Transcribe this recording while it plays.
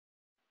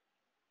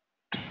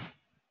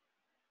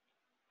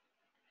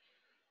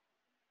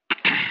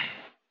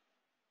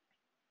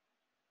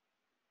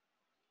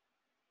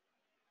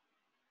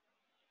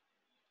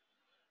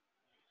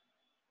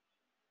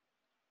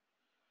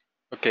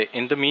Okay,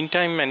 in the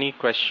meantime, any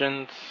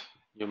questions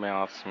you may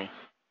ask me?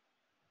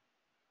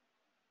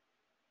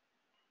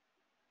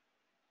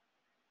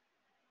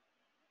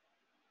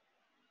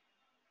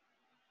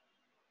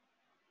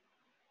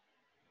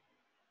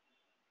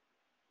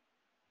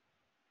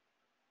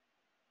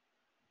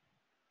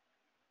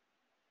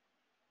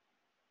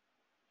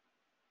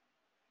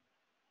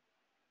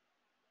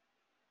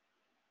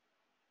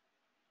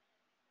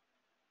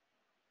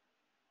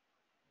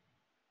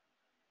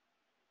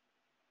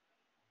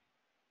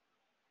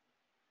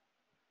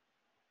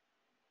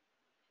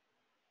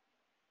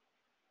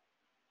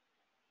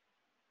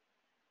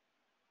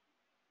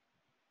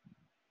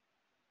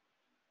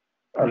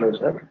 Hello,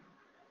 sir.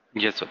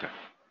 Yes, okay.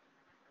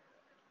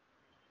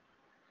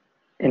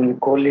 In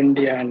Coal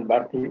India and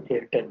Bharti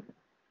Airtel,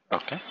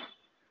 Okay.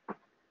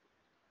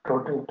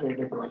 total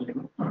traded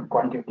volume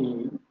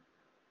quantity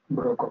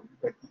broke up.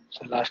 That means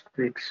last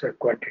week's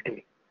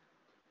quantity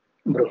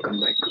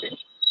broken by today.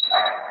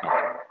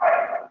 Okay.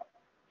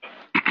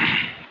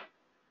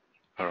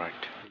 All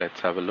right. Let's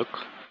have a look.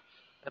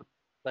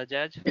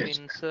 Bajaj Yes.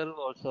 Finserv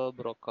also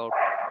broke out.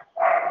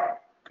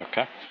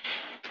 Okay.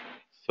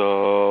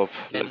 So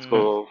let's Then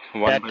go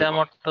one by Tata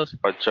one. Motors.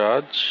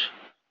 Bajaj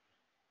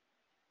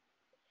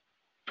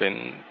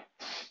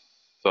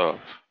Finserv.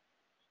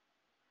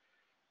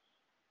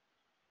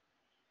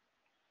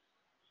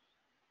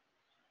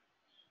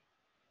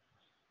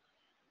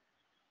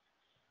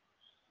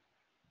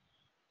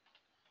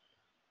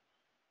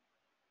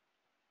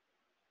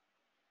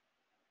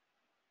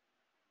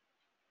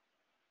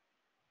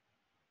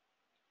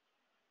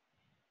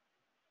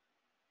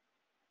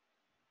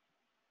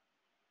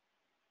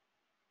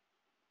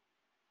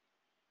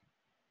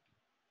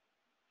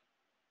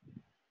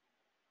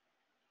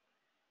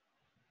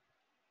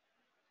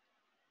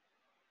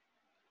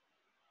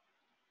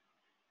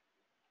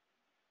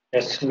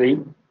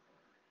 SV,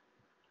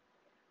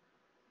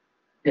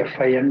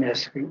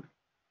 FINSV,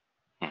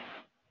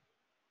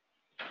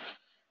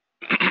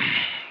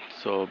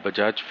 So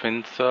Bajaj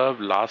Finserv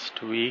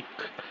last week,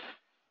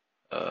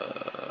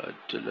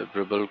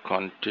 deliverable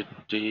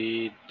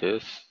quantity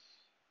this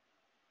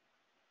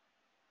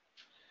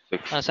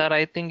six. Sir,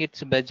 I think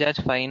it's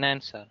Bajaj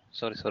Finance, sir.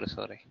 Sorry.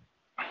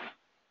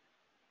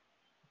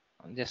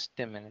 Just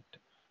a minute.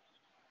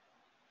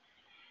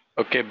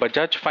 Okay,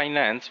 Bajaj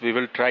Finance, we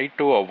will try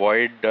to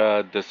avoid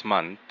this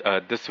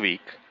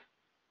week,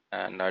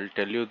 and I'll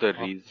tell you the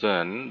Okay.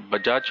 reason.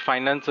 Bajaj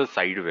Finance is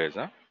sideways,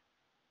 huh?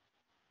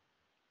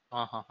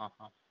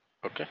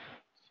 Okay,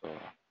 so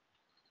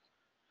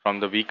from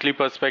the weekly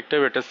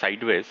perspective, it is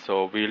sideways.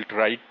 So we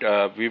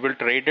will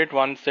trade it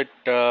once it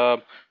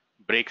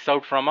breaks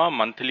out from a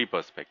monthly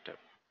perspective.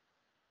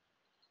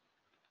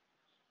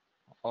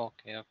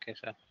 Okay,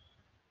 sir.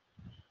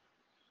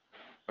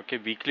 Okay,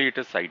 weekly it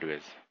is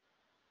sideways,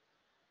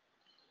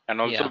 and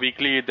also Yeah.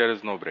 weekly there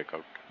is no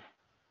breakout.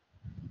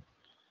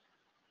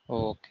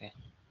 Okay.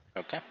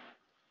 Okay,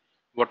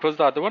 what was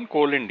the other one?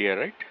 Coal India,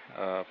 right?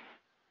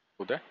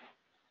 Uday?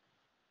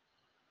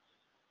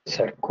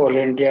 sir. Coal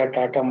India,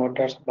 Tata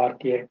Motors,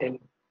 Bharti Airtel.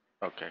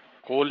 Okay,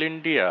 Coal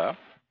India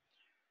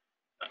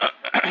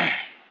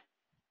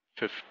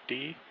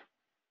 50,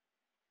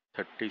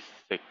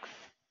 36.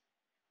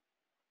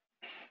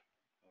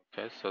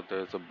 Okay, so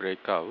there's a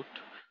breakout.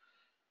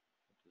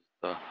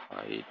 The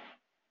high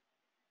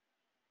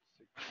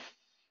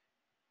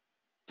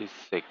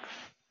 66.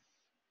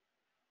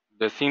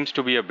 There seems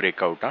to be a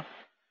breakout, huh,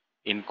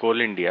 in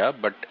Coal India,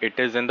 but it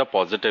is in the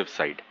positive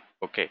side.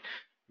 Okay,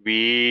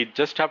 we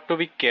just have to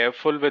be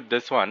careful with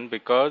this one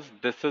because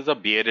this is a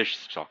bearish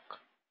stock.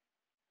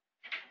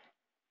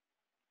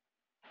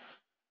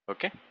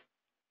 Okay,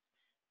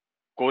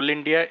 Coal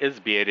India is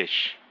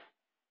bearish.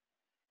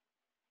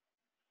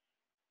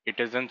 It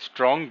is in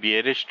strong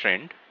bearish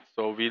trend,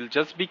 so we'll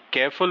just be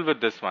careful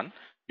with this one.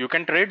 You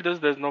can trade this,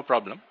 there's no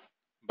problem,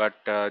 but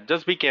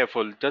just be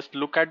careful. Just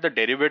look at the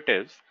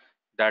derivatives,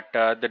 that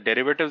the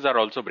derivatives are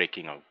also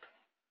breaking out.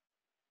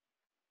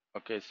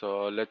 Okay,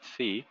 so let's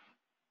see.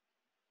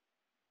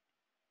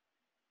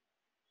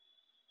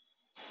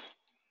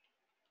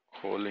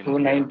 Coal India.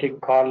 290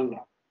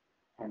 call.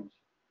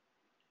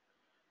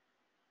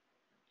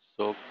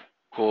 So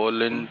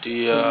Coal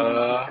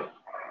India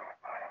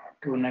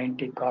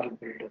 290 call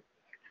build up.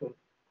 So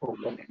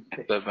open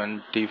entry.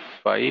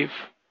 75.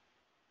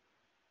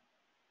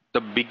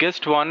 The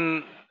biggest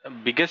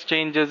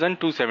change is in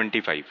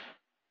 275.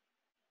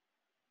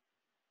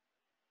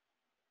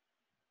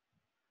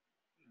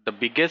 The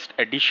biggest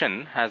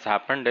addition has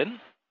happened in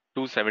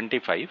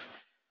 275,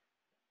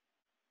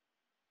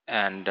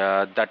 and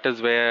that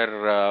is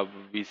where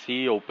we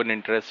see open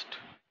interest.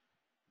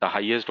 The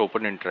highest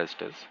open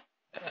interest is.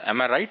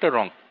 Am I right or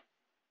wrong?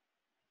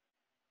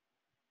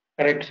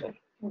 Correct, sir.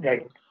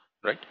 Right.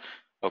 Right.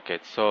 Okay,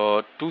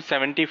 so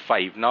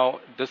 275. Now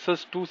this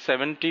is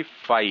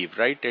 275,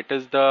 right? It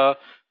is the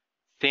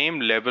same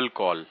level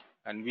call,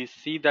 and we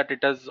see that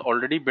it has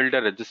already built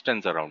a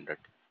resistance around it.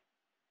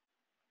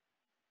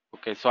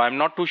 Okay, so I'm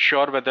not too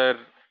sure whether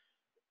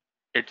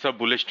it's a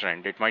bullish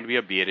trend. It might be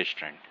a bearish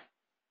trend.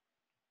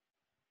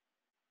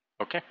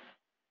 Okay.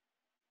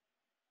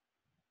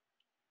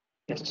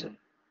 Yes, sir.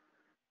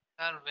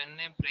 Sir, when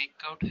a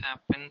breakout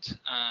happens,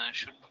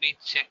 should we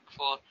check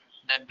for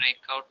that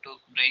breakout to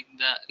break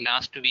the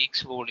last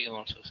week's volume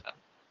also, sir?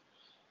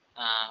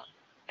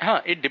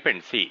 It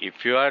depends. See,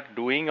 if you are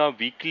doing a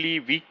weekly,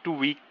 week to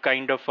week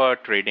kind of a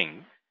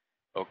trading,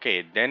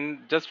 okay,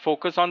 then just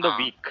focus on the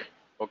week.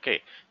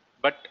 Okay,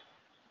 but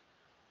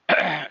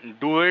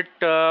do it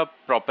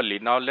properly.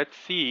 Now let's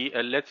see.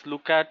 Let's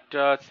look at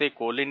say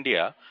Coal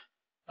India.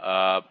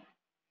 Uh,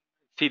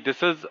 See,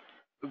 this is,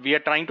 we are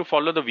trying to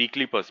follow the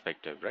weekly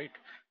perspective, right?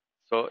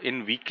 So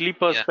in weekly Yeah.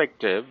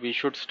 perspective, we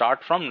should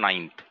start from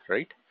 9th,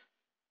 right?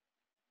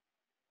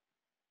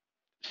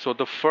 So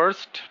the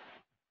first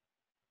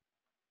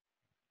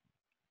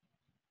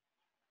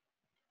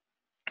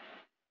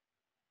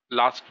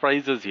last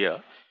price is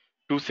here,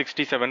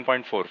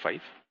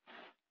 267.45.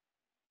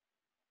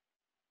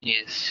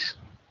 Yes.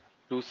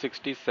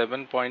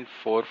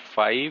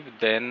 267.45,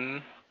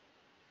 then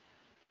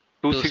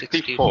 264.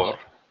 264. Yeah.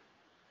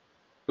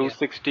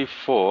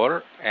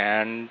 264,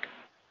 and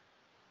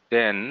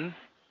then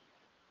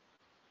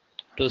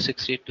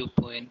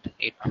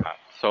 262.8.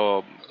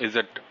 so is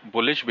it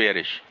bullish,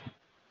 bearish?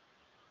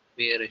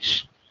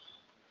 Bearish.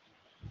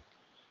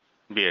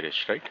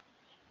 Bearish, right?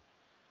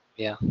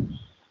 Yeah.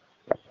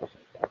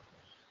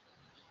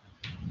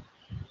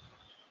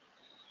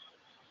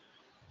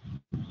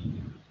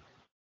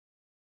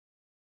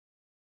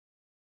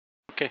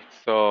 Okay,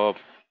 so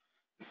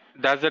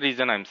that's the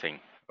reason I'm saying.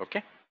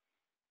 Okay,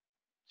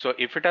 so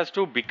if it has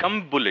to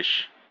become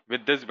bullish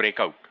with this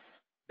breakout,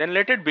 then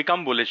let it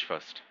become bullish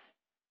first.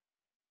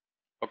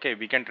 Okay,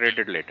 we can trade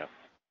it later.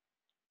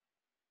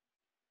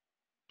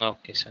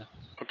 Okay, sir.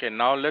 Okay,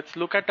 now let's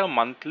look at a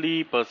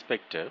monthly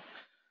perspective.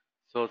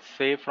 So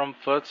say from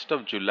 1st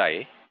of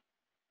July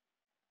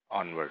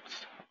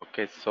onwards.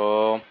 Okay,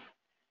 so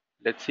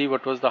let's see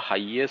what was the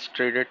highest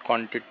traded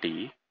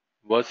quantity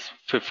was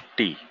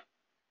 50.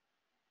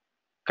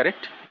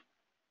 Correct?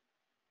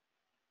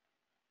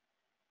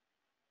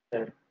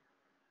 Sir.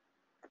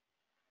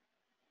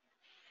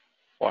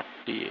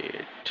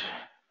 48.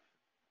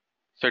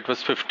 So it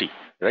was 50,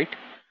 right?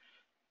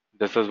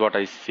 This is what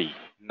I see.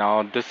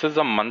 Now this is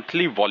a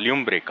monthly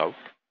volume breakout.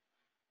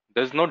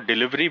 There's no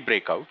delivery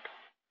breakout,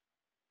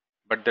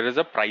 but there is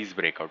a price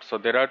breakout. So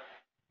there are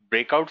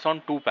breakouts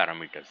on two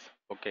parameters.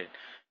 Okay.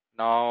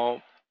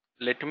 Now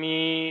let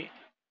me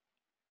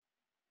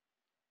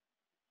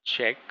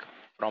check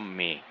from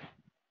May.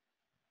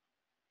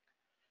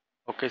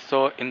 Okay,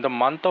 so in the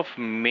month of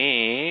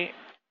May,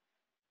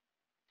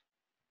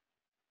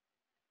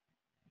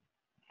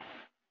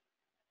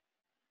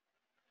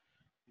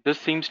 this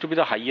seems to be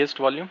the highest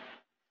volume.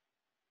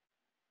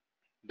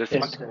 This Yes,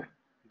 one. sir.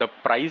 The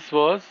price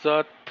was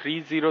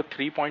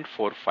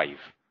 303.45.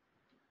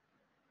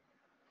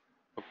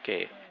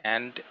 Okay,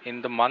 and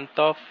in the month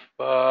of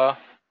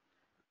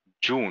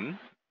June,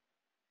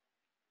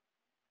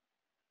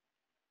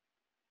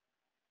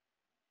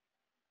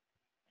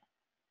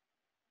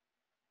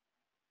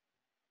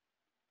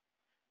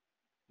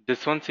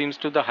 this one seems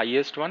to the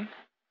highest one.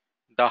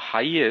 The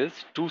high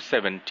is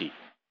 270.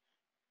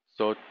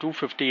 So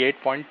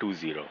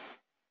 258.20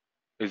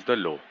 is the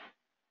low.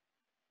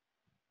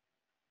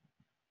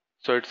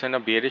 So it's in a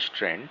bearish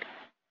trend.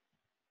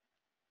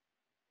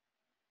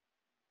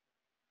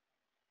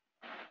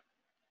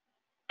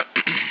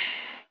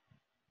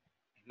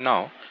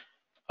 Now,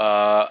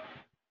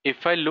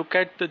 if I look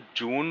at the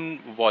June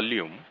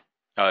volume,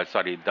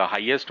 sorry, the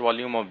highest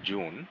volume of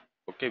June,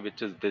 okay,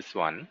 which is this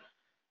one,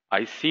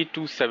 I see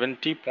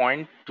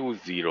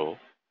 270.20,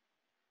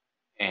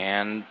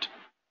 and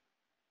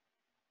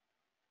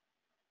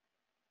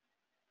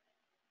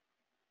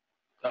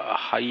the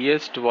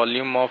highest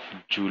volume of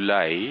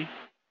July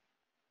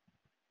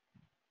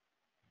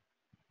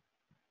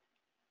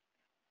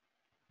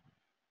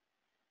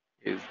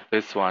is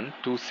this one,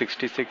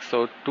 266,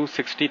 so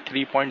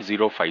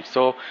 263.05.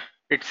 So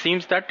it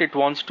seems that it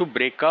wants to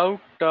break out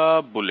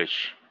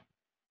bullish.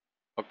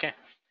 Okay,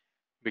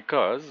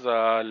 because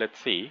let's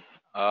see,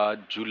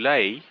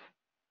 July,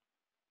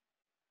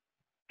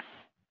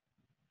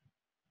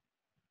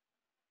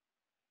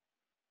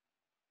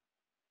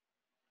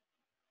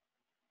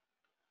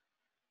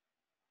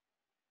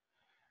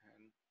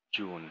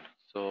 June.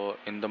 So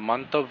in the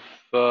month of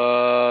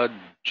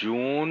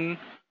June,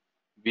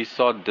 we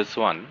saw this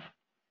one,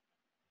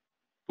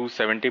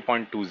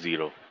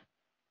 270.20.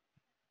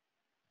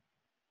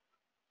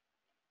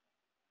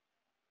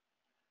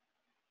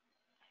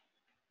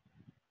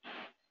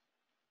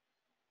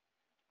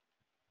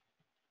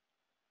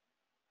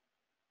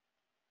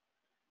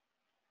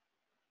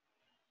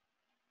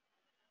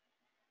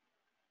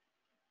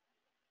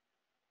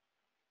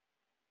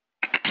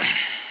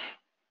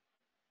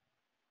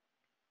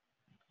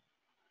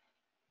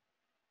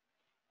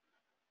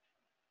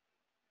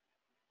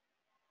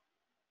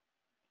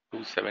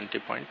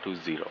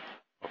 270.20.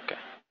 Okay.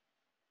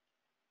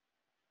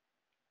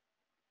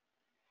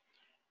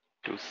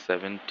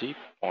 270.2.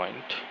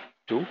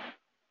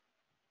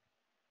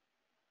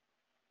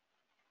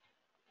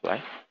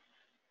 Right?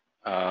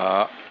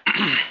 Uh,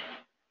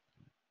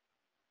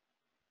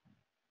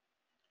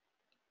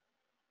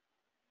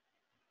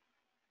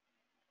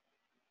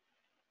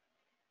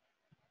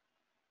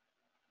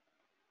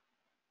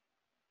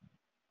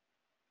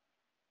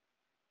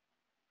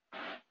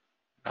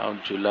 now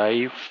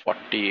July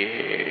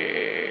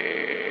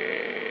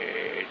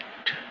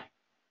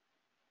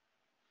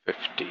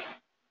 48.50.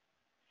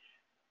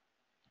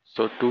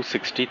 So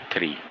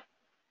 263.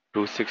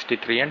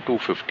 263 and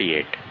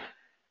 258.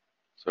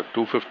 So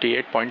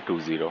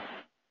 258.20.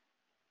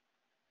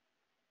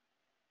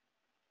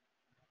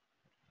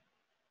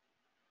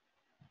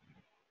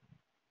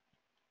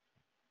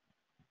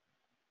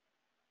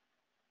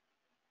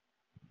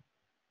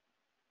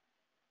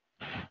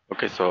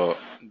 Okay, so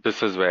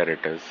this is where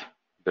it is,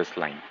 this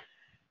line.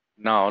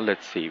 Now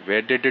let's see,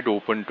 where did it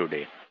open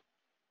today?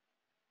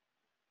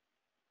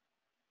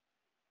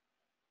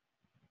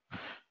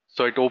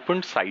 So it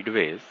opened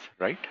sideways,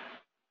 right?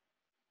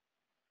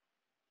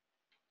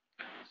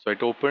 So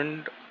it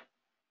opened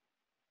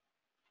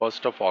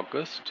 1st of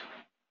August.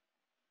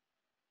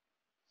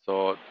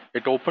 So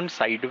it opened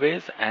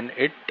sideways and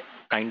it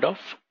kind of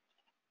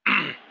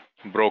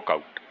broke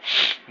out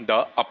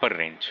the upper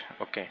range.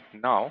 Okay,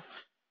 now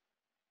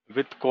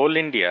with Coal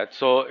India,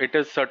 so it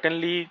is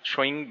certainly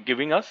showing,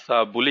 giving us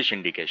bullish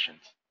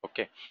indications.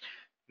 Okay,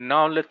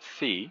 now let's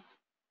see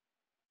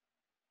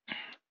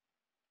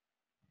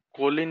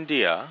Coal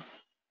India.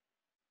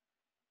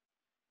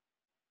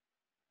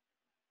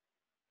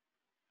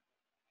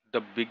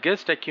 The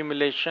biggest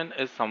accumulation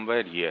is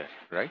somewhere here,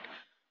 right,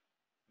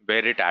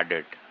 where it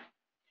added,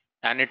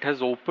 and it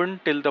has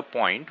opened till the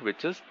point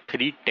which is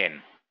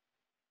 310.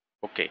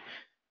 Okay,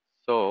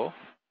 so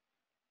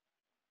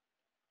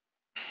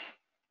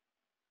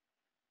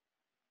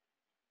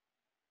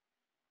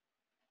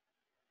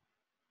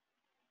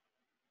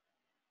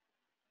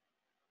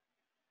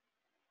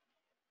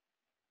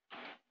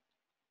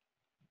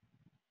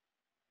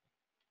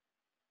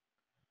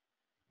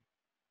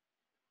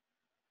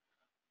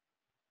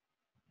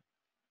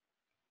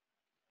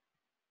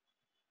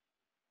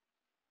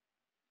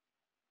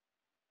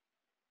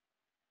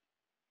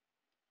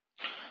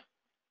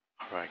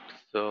right,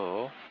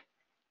 so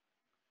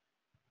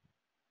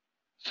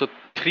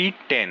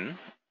 310,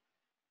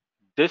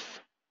 this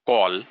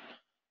call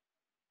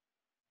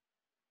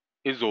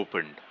is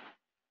opened.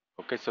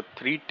 Okay, so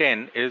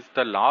 310 is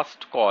the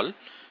last call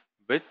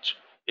which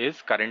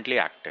is currently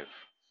active.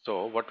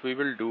 So what we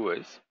will do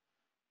is,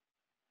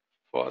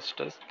 first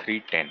is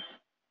 310.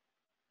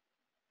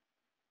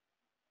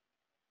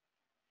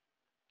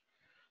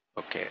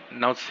 Okay,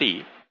 now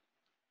see,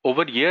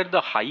 over here the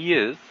high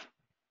is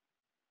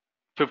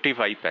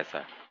 55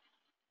 paisa,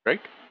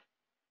 right?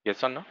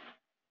 Yes or no?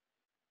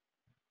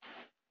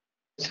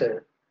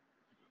 Sir,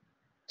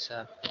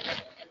 Sir.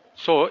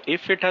 So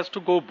if it has to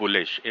go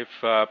bullish, if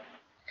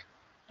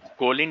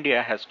Coal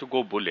India has to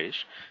go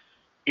bullish,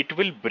 it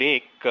will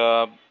break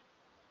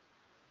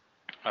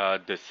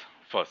this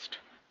first.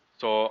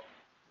 So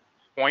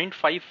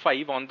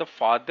 0.55 on the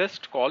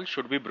farthest call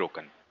should be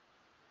broken.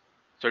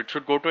 So it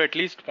should go to at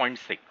least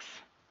 0.6.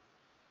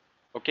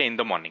 Okay, in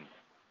the morning.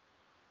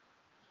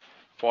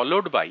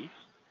 Followed by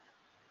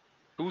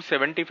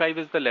 275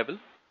 is the level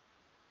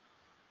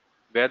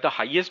where the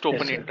highest yes,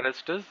 open sir.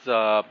 interest is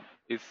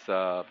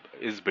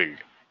built.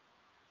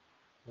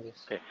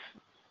 Yes. Okay,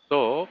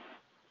 so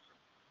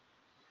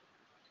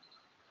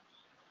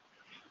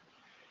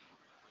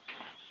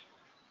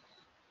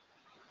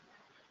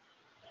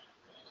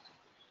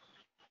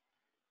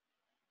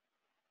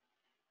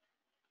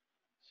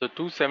so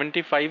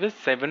 275 is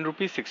 7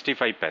 rupees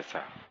 65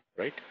 paisa,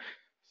 right?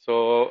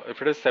 So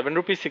if it is 7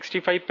 rupees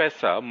 65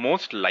 paisa,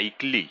 most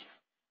likely,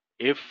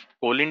 if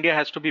Coal India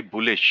has to be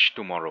bullish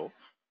tomorrow,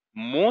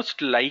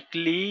 most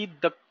likely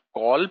the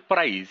call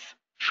price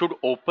should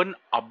open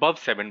above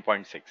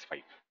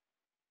 7.65.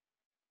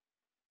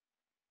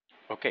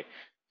 Okay,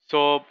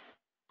 so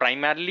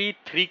primarily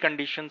three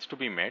conditions to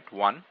be met.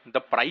 One, the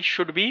price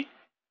should be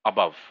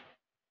above,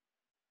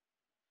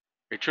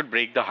 it should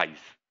break the highs.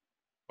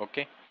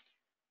 Okay,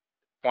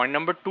 point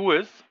number two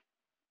is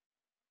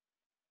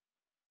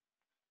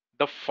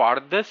the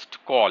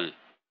farthest call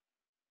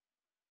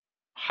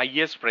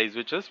highest price,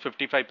 which is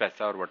 55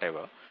 paisa or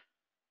whatever,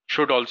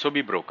 should also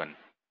be broken.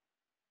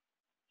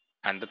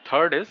 And the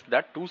third is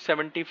that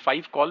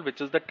 275 call,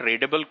 which is the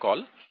tradable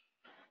call.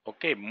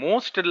 Okay,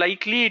 most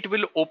likely it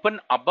will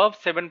open above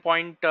 7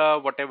 point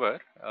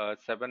whatever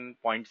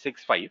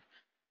 7.65.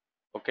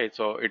 Okay,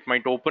 so it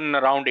might open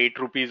around 8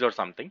 rupees or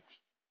something.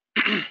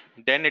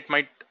 Then it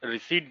might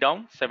recede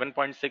down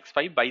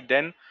 7.65. By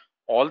then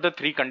all the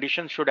three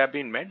conditions should have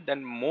been met.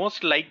 Then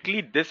most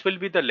likely this will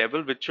be the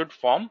level which should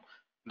form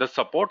the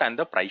support and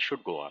the price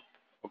should go up.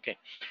 Okay,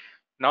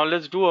 now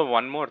let's do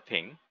one more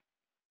thing.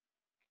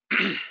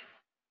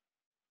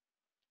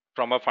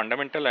 From a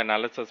fundamental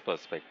analysis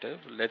perspective,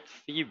 let's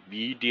see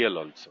VDL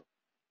also.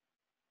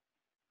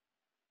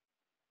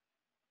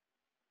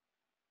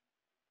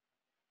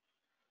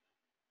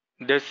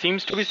 There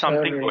seems to be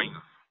something Sir, going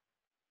on.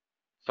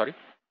 Sorry.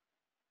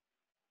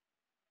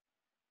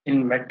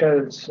 In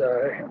metals,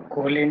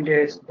 Coal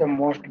India is the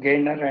most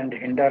gainer and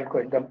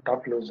Hindalco is the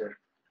top loser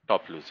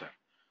Top loser.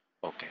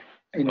 Okay.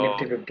 in So,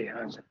 Nifty 50.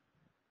 Sir.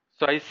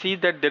 so I see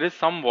that there is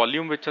some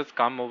volume which has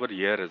come over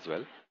here as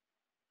well.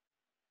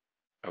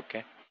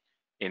 Okay.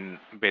 In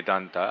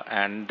Vedanta,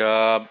 and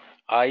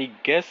I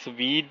guess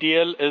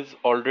VDL is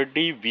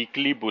already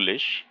weekly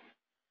bullish.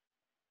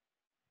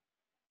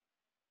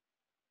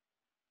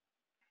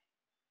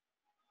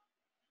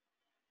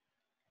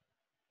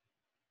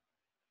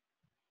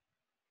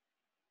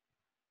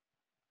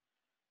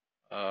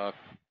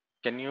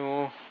 Can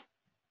you?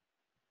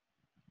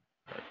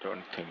 I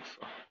don't think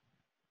so.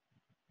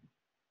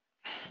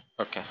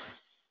 Okay.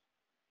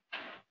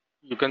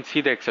 You can see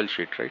the Excel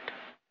sheet, right?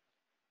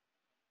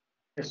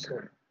 Yes,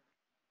 sir.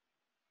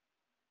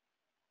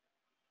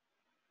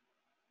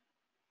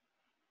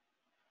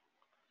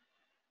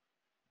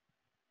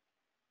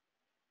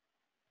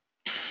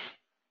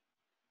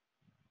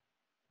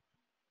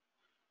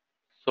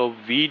 So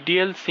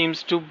VDL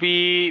seems to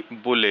be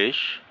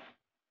bullish.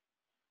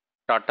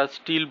 Tata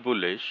Steel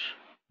bullish.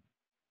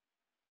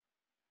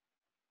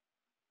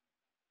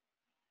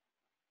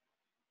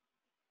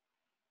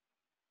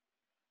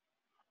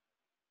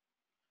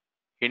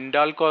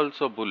 Hindalco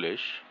also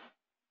bullish.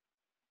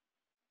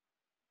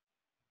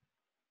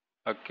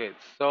 Okay,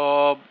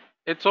 so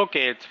it's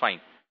okay, it's fine.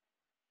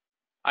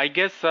 I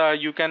guess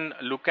you can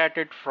look at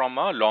it from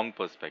a long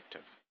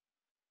perspective.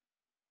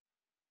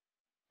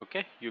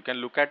 Okay, you can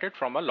look at it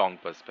from a long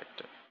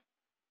perspective.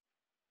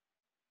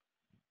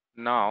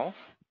 Now,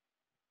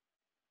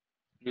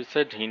 you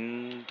said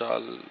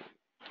Hindalco.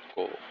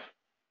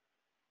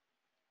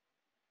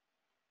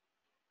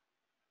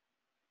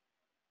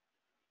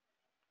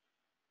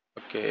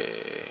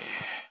 Okay.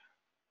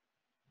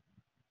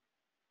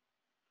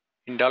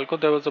 Hindalco,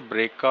 there was a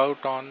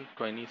breakout on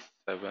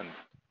 27th.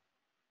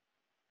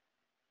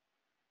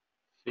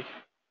 See?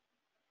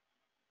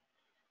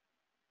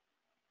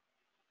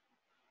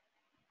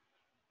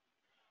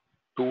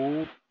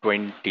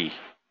 $220.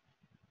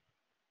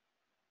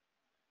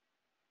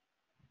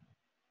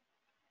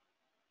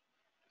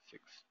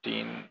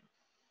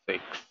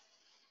 16.6.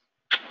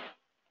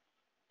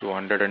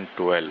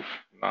 212.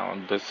 Now,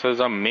 this is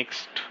a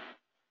mixed,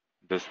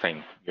 this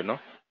thing, you know.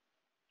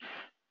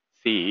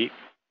 See,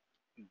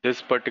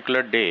 this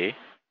particular day,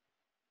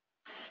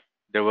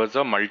 there was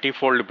a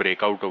multifold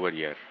breakout over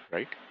here,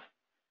 right?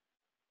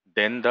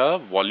 Then the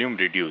volume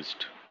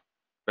reduced.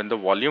 When the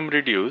volume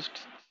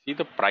reduced, see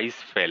the price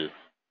fell.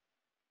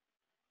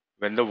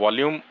 When the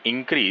volume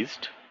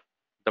increased,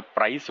 the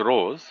price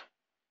rose.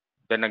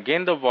 Then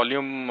again the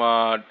volume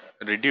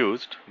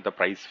reduced, the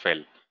price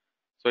fell.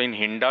 So in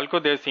Hindalco,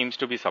 there seems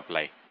to be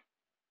supply.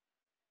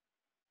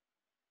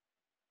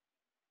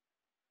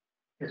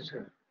 Yes,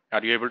 sir.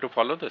 Are you able to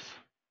follow this?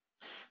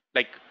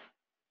 Like,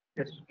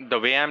 Yes. the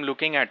way I'm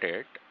looking at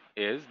it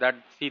is that,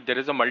 see, there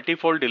is a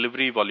multifold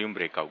delivery volume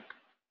breakout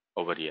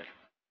over here.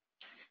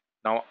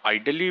 Now,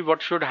 ideally,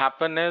 what should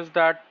happen is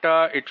that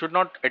it should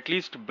not at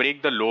least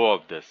break the low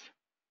of this.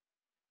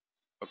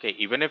 Okay,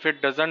 even if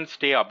it doesn't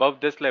stay above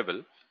this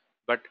level,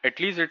 but at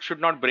least it should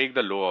not break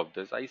the low of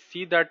this. I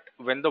see that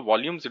when the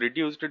volumes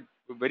reduced, it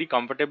very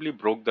comfortably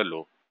broke the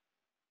low.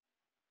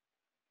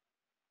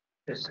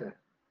 Yes, sir.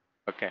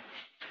 Okay,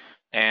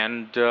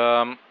 and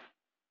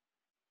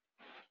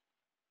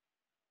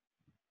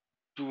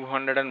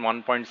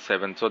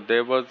 201.7. So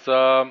there was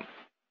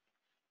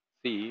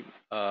see,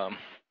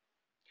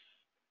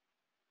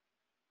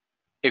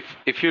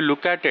 if you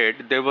look at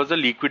it, there was a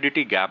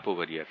liquidity gap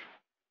over here.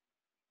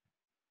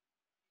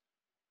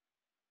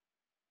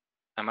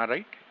 Am I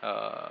right?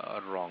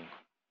 Wrong.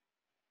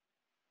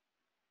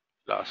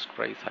 Last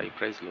price, high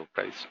price, low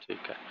price.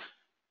 Okay.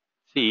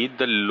 See,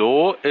 the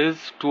low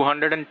is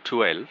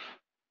 212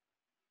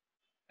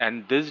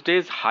 and this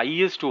day's high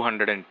is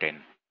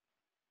 210.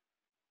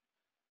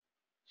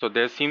 So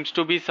there seems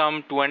to be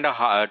some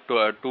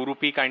 2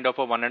 rupee kind of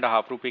a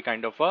 1.5 rupee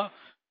kind of a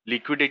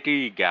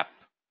liquidity gap.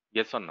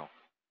 Yes or no?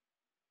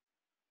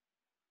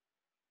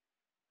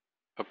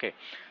 Okay.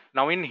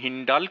 Now in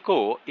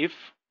Hindalco, if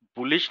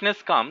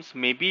bullishness comes,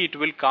 maybe it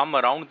will come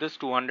around this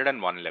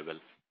 201 level.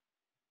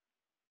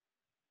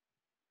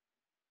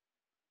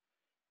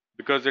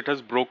 Because it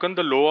has broken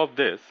the low of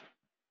this.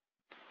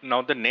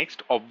 Now the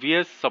next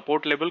obvious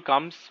support level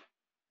comes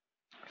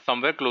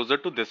somewhere closer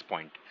to this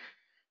point.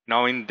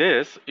 Now in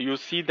this, you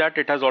see that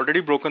it has already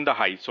broken the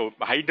high. So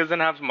high doesn't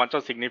have much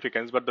of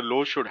significance, but the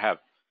low should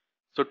have.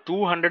 So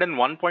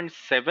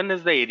 201.7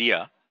 is the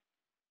area.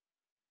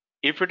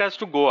 If it has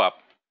to go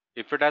up,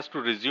 if it has to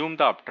resume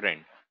the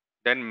uptrend,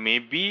 then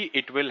maybe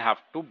it will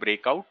have to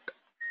break out.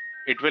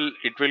 It will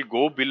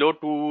go below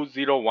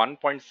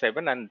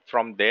 201.7 and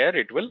from there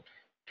it will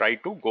try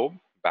to go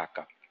back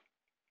up.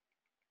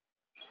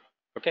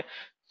 Okay.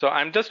 So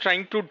I'm just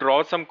trying to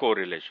draw some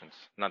correlations,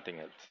 nothing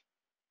else.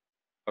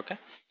 Okay.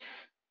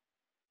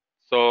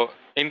 So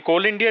in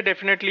Coal India,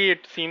 definitely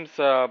it seems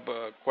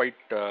quite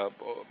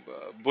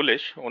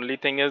bullish. Only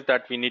thing is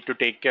that we need to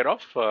take care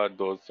of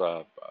those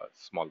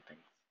small things.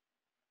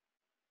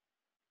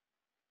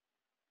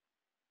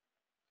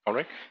 All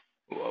right.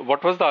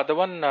 What was the other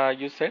one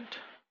you said?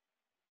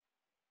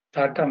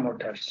 Tata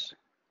Motors.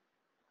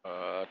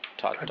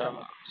 Tata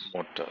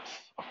Motors.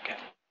 Okay.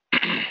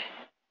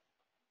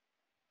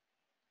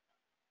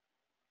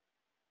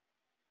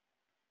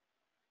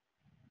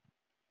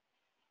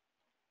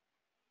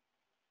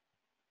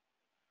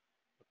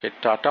 Okay,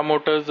 Tata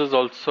Motors is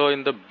also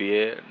in the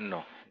bear.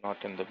 No,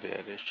 not in the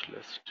bearish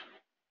list.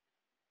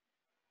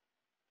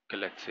 Okay,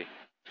 let's see.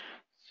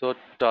 So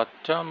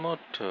Tata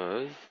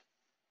Motors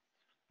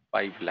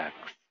 5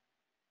 lakhs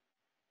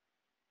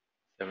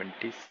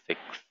 76.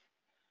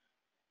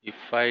 If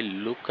I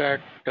look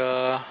at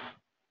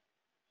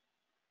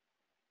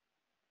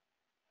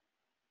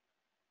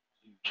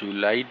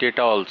July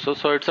data also,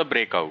 so it's a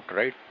breakout,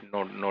 right?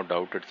 No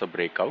doubt, it's a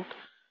breakout,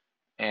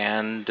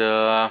 and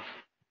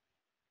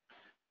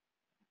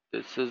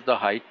this is the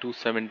high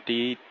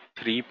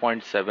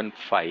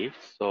 273.75.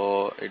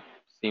 So it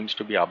seems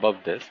to be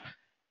above this.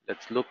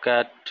 Let's look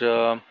at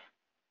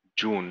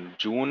June.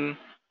 June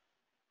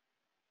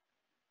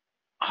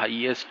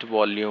highest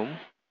volume.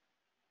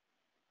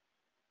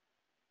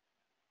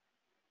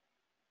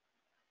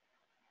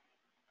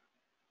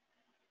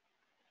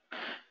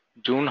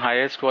 June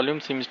highest volume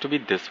seems to be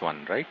this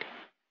one, right?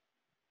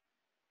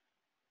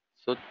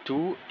 So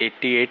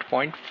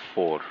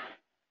 288.4.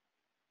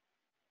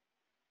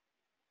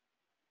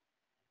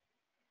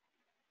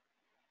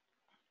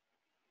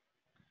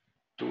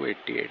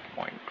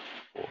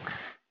 288.4.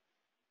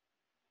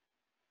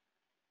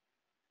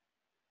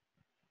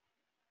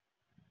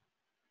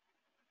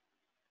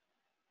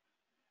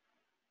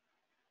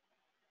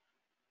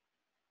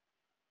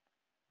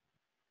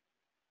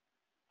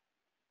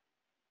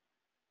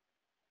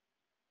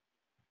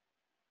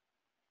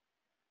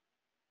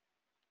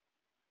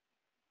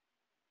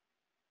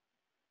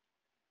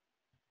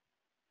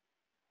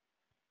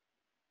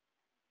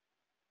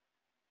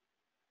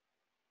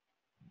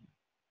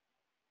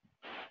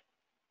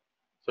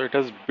 So it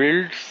has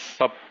built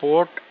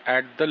support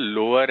at the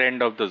lower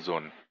end of the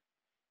zone.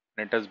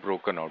 It has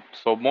broken out.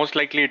 So most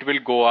likely it will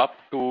go up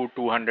to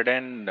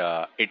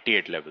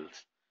 288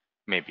 levels,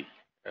 maybe.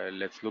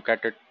 Let's look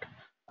at it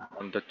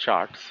on the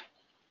charts.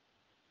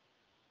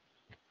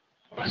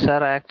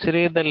 Sir,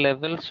 actually the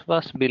levels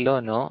was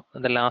below, no,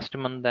 the last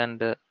month and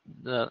the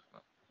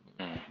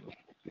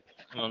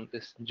on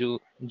this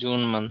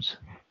June months.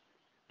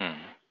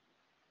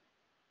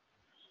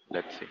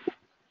 Let's see.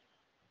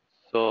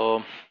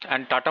 So,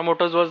 and Tata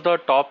Motors was the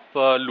top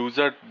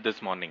loser this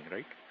morning,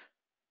 right?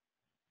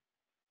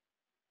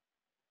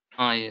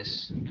 Ah,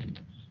 yes.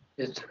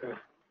 Yes, sir.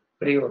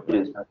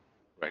 Pre-open.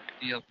 Right.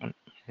 Reopen.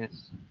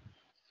 Yes.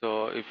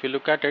 So if you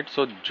look at it,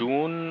 so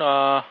June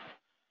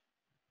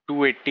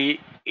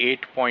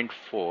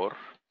 288.4.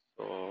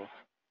 So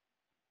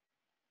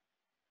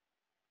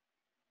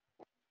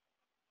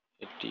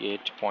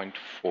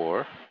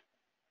 88.4.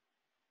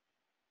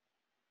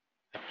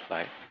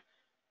 Apply.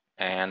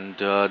 And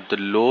the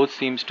low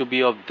seems to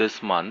be of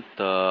this month,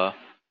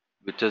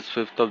 which is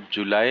 5th of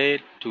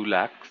July, 2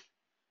 lakhs.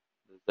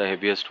 This is the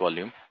heaviest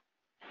volume.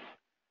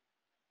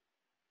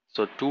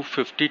 So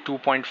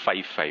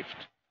 252.55.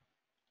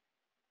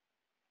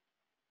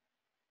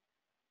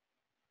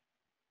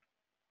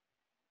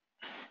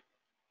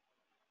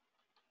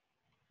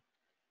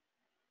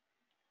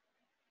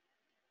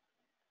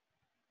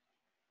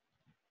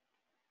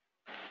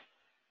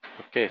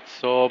 Okay,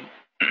 so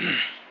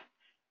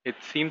it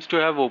seems to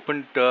have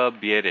opened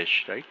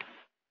bearish, right?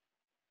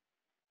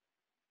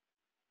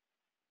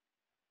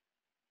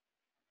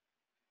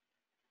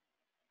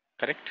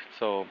 Correct.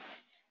 So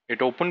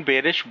it opened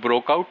bearish,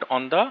 broke out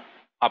on the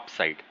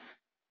upside.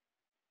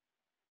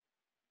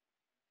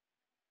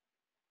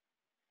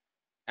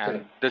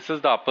 And this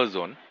is the upper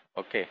zone.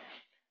 Okay.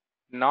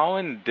 Now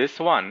in this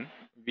one,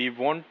 we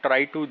won't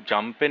try to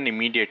jump in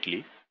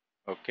immediately.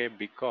 Okay,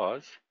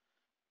 because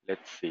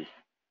let's see.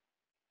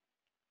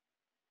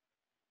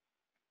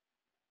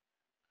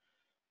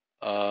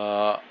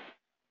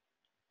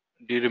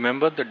 Do you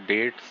remember the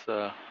dates?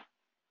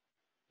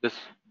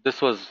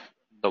 This was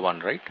the one,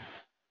 right?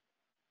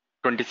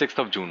 26th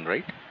of June,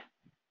 right?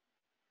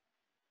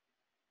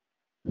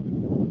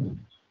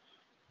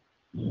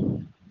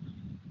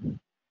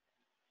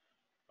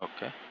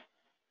 Okay.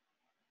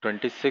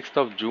 26th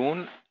of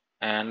June,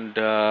 and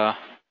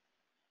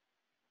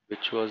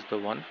which was the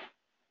one?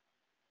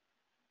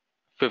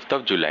 5th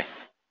of July.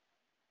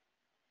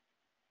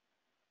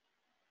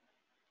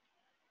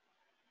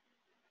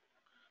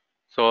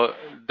 So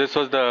this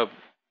was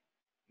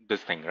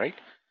this thing, right?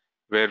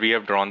 Where we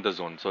have drawn the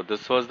zone. So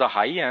this was the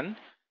high and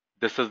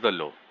this is the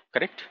low,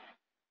 correct?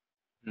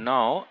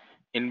 Now,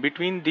 in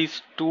between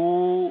these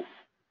 2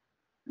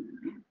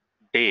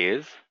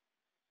 days,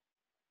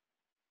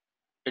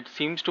 it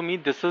seems to me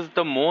this is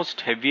the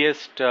most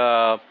heaviest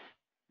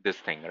this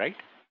thing, right?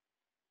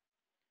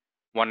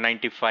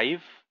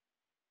 195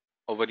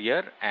 over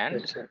here and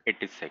Yes, sir.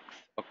 86.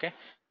 Okay,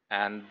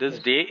 and this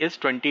Yes. day is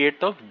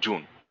 28th of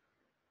June.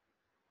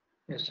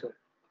 Yes, sir.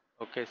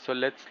 Okay, so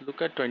let's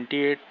look at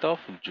 28th of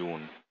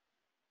June.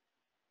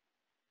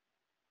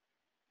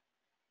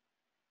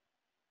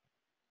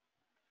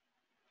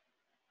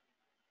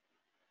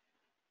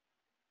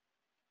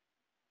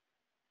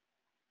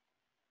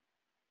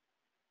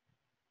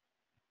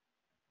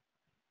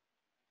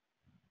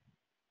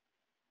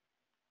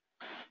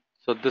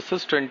 So this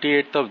is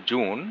 28th of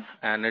June,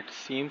 and it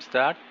seems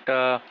that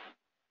the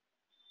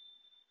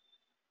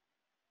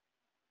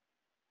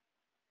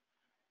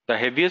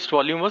heaviest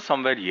volume was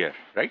somewhere here,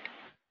 right?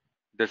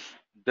 This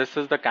this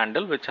is the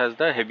candle which has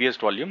the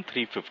heaviest volume,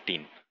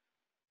 315.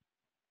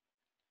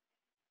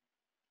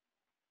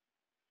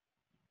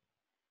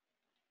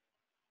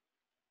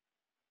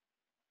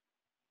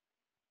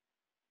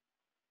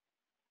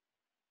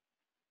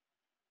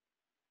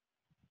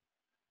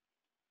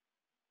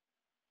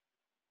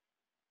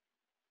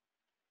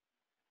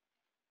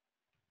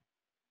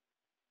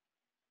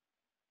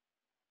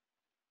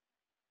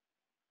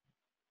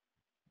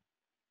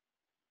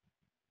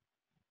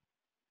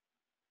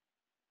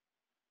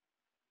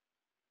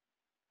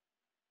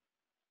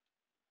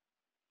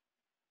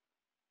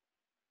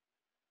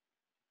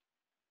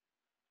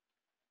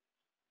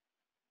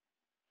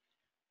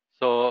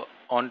 So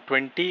on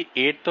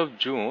 28th of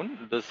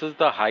June, this is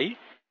the high,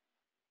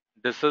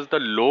 this is the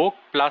low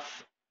plus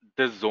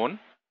this zone,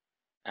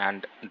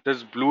 and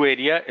this blue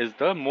area is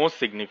the most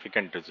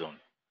significant zone.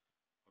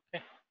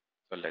 Okay,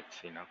 so let's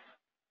see now.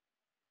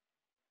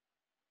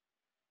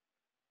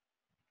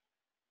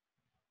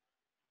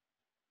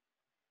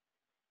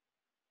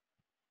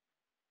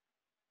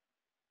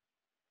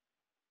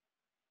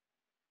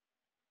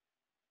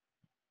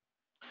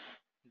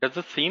 Does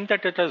it seem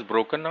that it has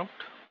broken out?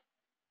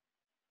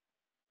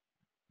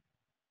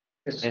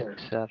 Yes, Yes, sir.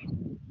 sir.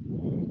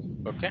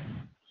 Okay.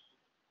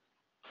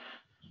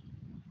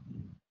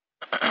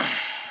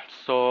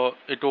 So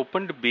it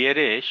opened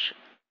bearish.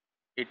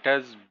 It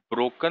has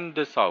broken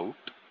this out.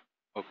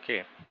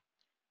 Okay.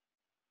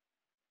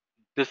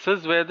 This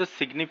is where the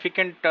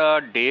significant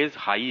day's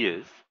high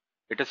is.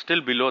 It is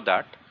still below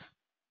that.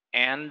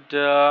 And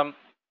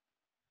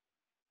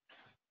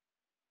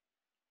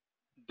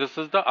this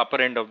is the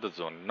upper end of the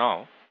zone.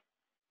 Now,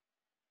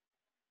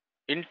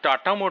 in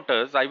Tata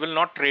Motors, I will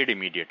not trade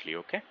immediately.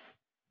 Okay.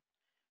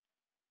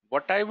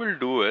 What I will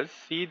do is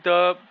see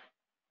the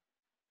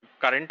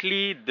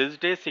currently this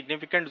day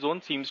significant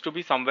zone seems to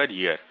be somewhere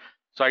here.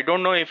 So I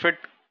don't know if it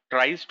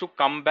tries to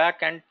come back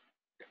and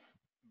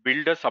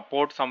build a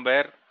support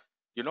somewhere,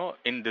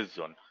 in this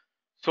zone.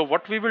 So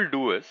what we will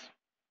do is,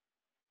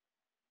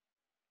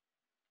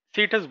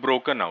 see, it has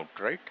broken out,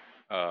 right?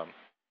 I'll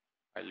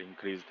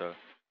increase the,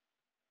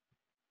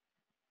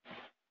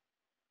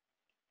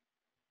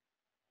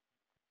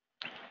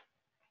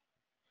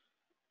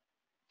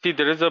 see,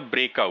 there is a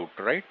breakout,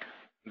 right?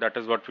 That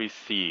is what we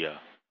see here.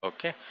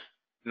 Okay.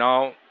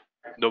 Now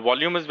the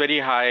volume is very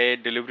high,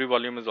 delivery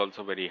volume is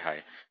also very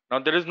high. Now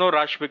there is no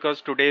rush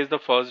because today is the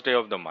first day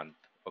of the month.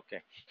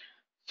 Okay.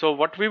 So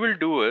what we will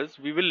do is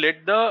we will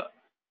let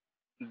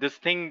this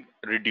thing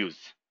reduce.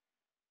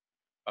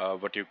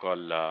 What you call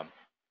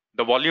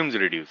the volumes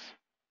reduce.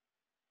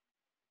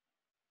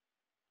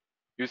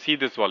 You see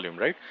this volume,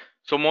 right?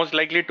 So most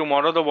likely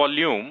tomorrow the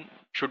volume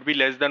should be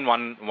less than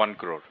 1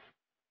 crore.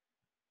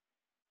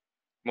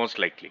 Most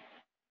likely.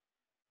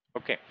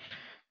 Okay.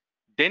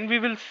 Then we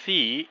will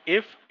see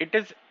if it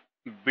is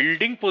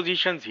building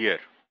positions here.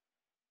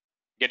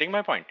 Getting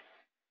my point?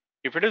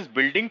 If it is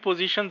building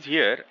positions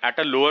here at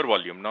a lower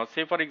volume, now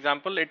say for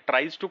example it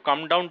tries to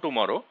come down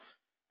tomorrow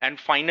and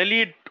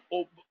finally it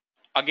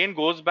again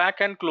goes back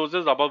and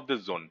closes above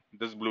this zone,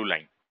 this blue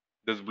line,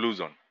 this blue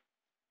zone,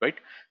 right?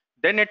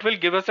 Then it will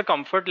give us a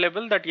comfort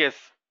level that yes,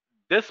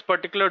 this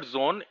particular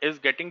zone is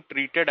getting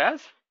treated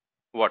as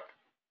what?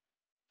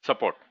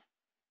 Support.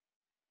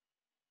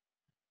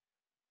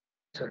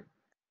 Sir.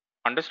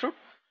 Understood?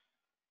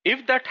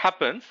 If that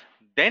happens,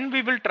 then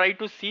we will try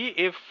to see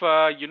if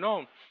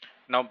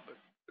now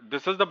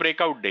this is the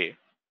breakout day.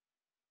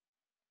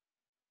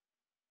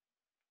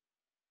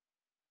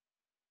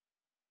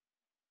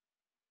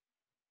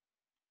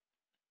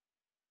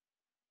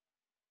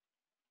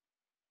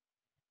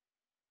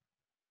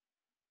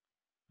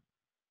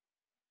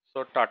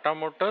 So Tata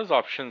Motors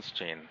options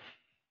chain,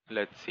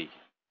 let's see.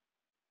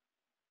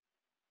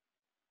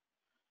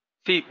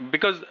 See,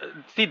 because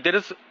see, there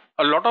is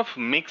a lot of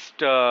mixed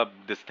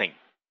this thing.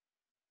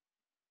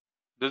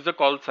 This is the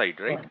call side,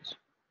 right? Yes.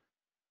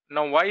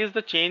 Now, why is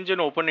the change in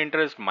open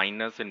interest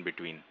minus in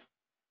between?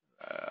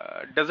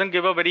 Doesn't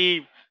give a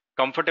very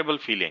comfortable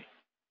feeling.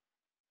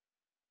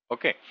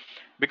 Okay,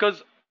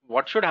 because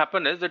what should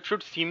happen is it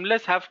should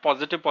seamless have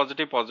positive,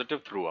 positive,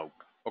 positive throughout.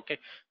 Okay,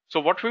 so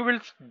what we will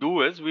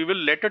do is we will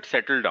let it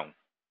settle down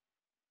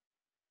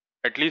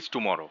at least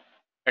tomorrow,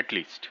 at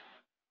least.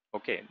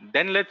 Okay,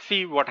 then let's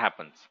see what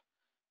happens.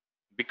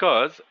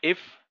 Because if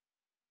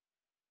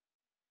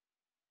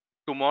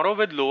tomorrow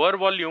with lower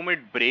volume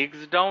it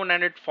breaks down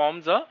and it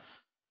forms a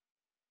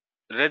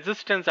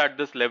resistance at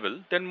this level,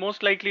 then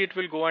most likely it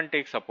will go and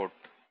take support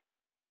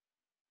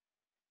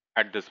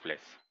at this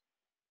place.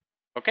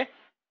 Okay,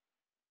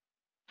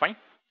 fine.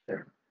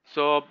 Sir.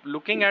 So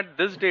looking at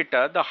this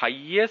data, the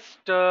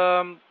highest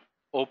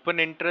open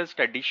interest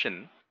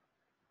addition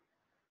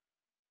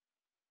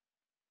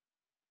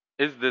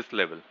is this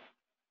level.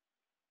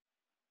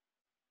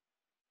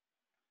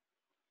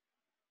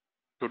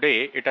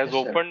 Today it has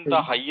Yes, sir. opened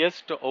the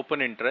highest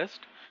open interest.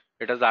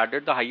 it has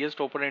added the highest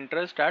open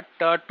interest at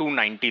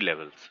 290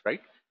 levels,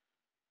 right?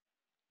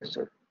 Yes,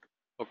 sir.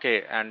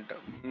 Okay, and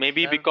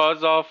maybe Sir.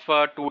 because of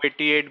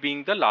 288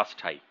 being the last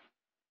high.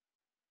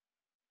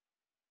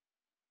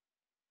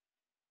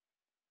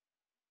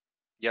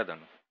 Yeah,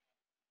 Danu.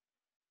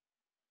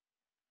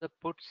 The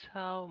puts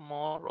have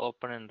more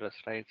open interest,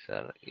 right,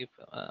 sir?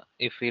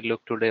 If we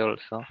look today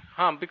also,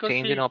 Because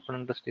change in open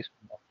interest is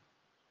more.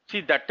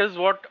 see that is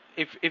what,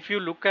 if you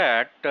look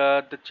at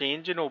the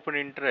change in open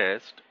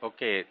interest,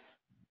 okay,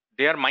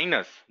 they are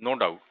minus, no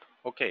doubt,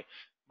 okay,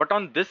 but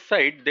on this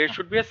side there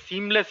should be a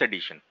seamless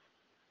addition,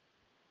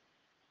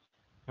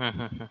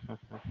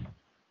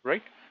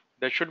 right?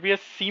 There should be a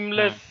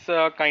seamless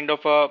kind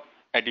of a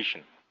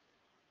addition.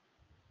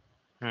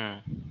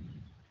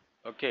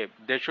 Okay,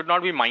 there should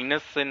not be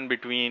minus in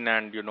between,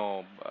 and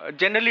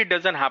generally it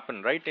doesn't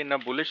happen, right? In a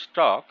bullish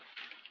stock,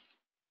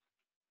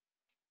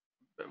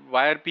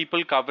 why are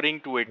people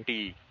covering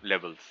 280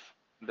 levels?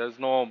 There's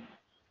no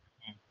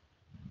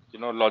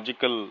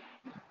logical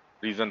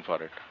reason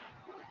for it.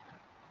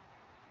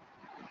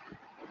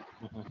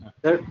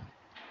 Sir,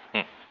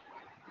 Hmm.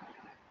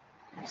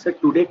 sir,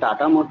 today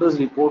Tata Motors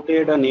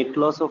reported a net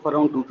loss of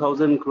around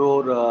 2,000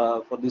 crore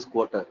for this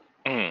quarter.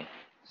 Hmm.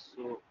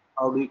 So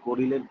how do we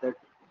correlate that?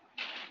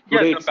 Yeah,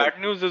 Today the itself.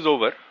 bad news is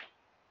over.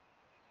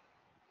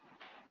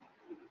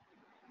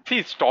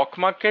 See, stock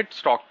market,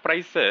 stock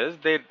prices,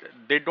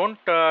 they don't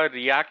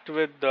react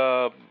with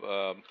the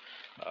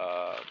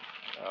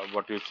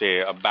what you say.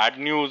 A bad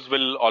news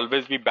will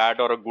always be bad,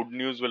 or a good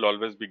news will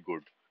always be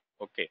good.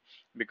 Okay,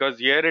 because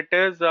here it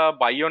is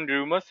buy on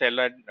rumor, sell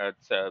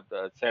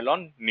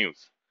on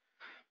news.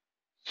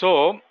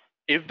 So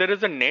if there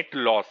is a net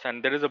loss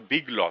and there is a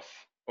big loss,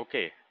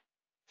 okay,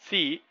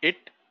 see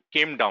it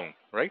came down,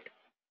 right?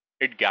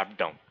 It gapped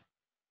down.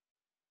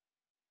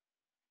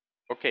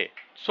 Okay,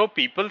 so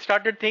people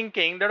started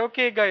thinking that,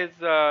 okay, guys,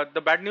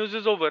 the bad news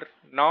is over.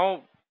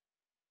 Now,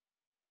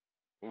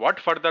 what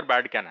further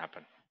bad can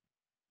happen?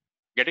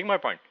 Getting my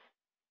point?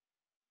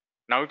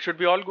 Now it should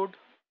be all good.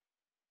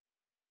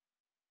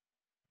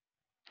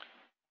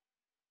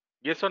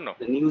 Yes or no?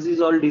 The news is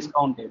all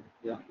discounted.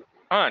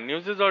 Yeah.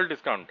 News is all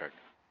discounted.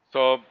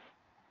 So,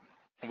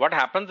 what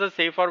happens is,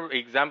 say, for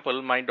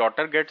example, my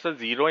daughter gets a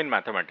 0 in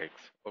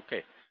mathematics.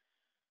 Okay.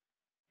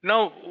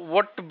 Now,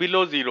 what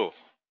below 0?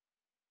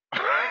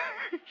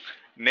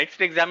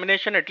 Next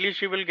examination, at least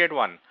she will get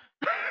 1.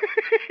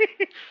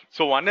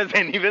 So, 1 is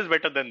anyways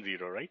better than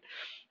 0, right?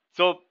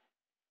 So,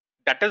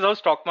 that is how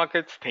stock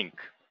markets think.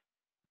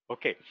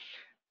 Okay.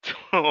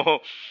 So,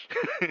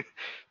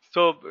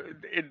 so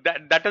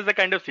that is the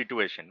kind of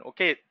situation.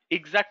 Okay.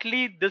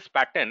 Exactly this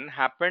pattern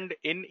happened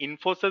in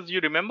Infosys.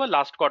 You remember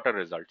last quarter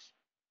results?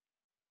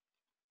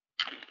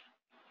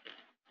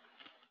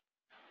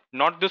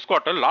 Not this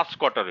quarter, last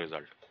quarter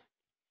result.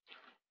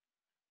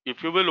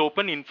 If you will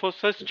open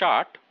Infosys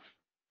chart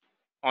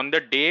on the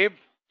day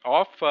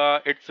of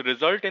its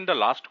result in the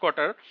last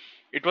quarter,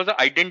 it was an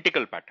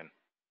identical pattern.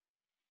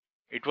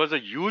 It was a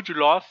huge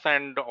loss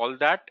and all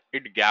that.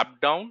 It gapped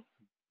down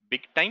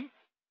big time,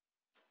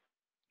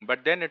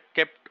 but then it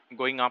kept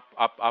going up,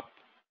 up, up.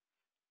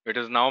 It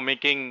is now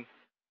making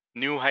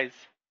new highs,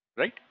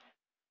 right?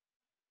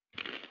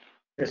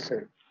 Yes,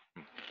 sir.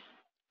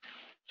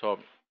 So,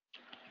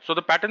 so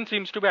the pattern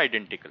seems to be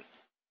identical.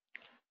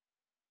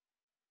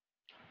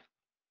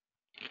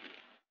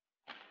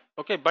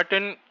 Okay, but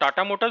in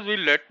Tata Motors, we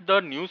let the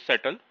news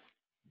settle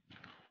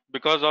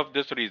because of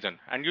this reason.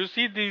 And you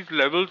see these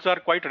levels are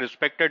quite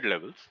respected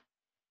levels.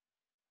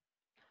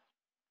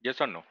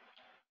 Yes or no?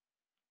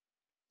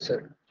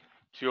 Sir.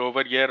 See,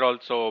 over here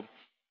also,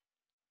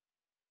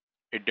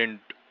 it didn't,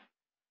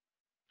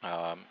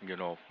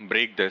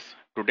 break this.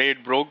 Today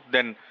it broke,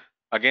 then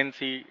again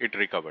see it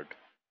recovered.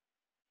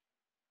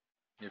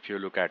 If you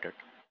look at it,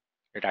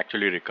 it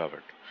actually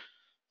recovered.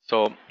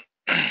 So,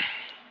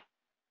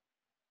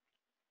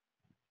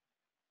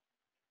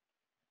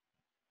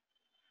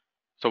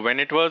 so when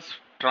it was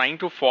trying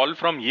to fall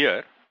from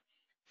here,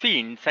 see,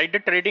 insider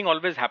trading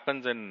always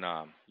happens in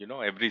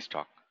every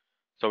stock.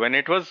 So when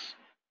it was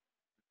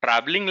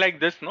traveling like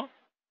this, no,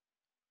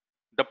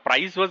 the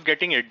price was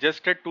getting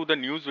adjusted to the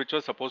news which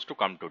was supposed to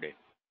come today.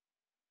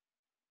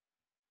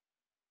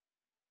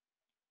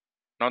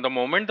 Now, the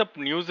moment the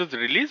news is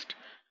released,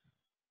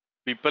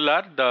 people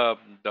are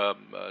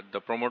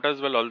the promoters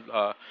will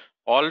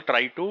all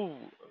try to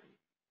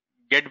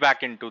get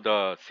back into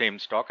the same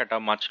stock at a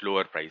much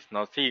lower price.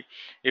 Now, see,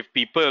 if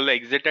people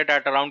exited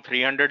at around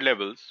 300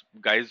 levels,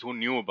 guys who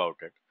knew about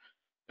it,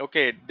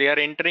 okay, they are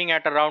entering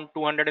at around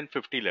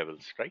 250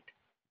 levels, right?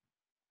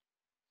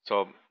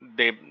 So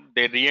they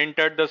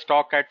re-entered the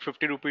stock at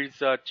 50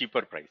 rupees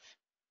cheaper price,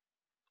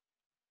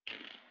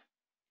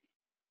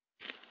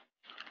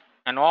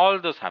 and all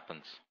this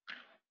happens.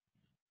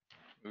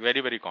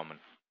 Very, very common.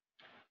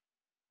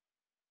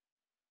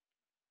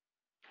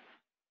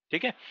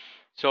 Okay,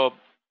 so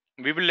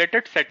we will let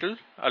it settle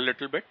a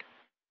little bit.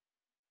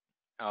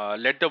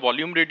 Let the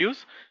volume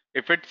reduce.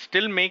 If it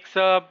still makes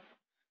a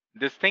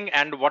this thing,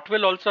 and what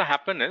will also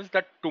happen is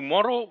that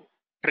tomorrow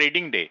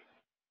trading day,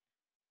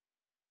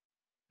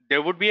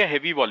 there would be a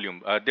heavy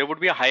volume, there would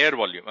be a higher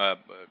volume,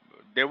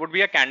 there would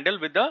be a candle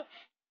with a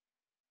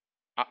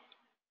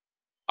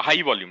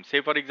high volume.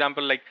 Say for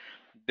example, like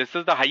this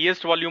is the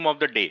highest volume of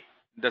the day.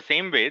 The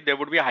same way there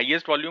would be a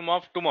highest volume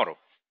of tomorrow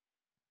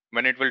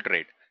when it will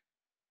trade.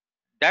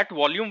 That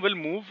volume will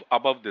move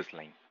above this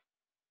line.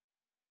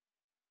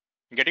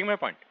 Getting my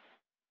point?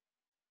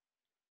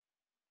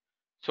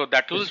 So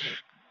that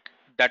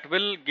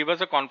will give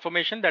us a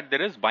confirmation that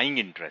there is buying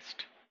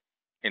interest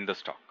in the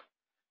stock.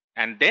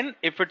 And then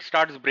if it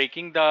starts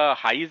breaking the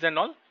highs and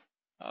all,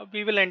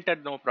 we will enter,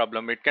 no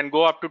problem. It can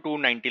go up to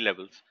 290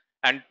 levels,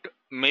 and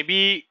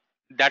maybe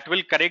that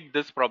will correct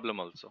this problem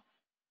also.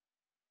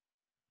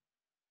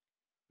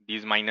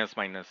 These minus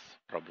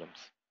problems.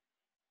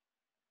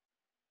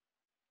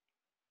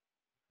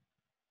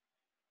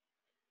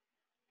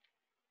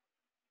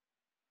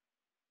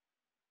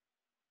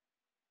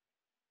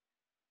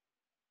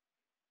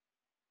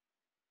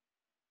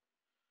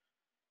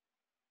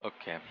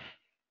 Okay.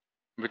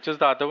 Which is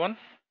the other one?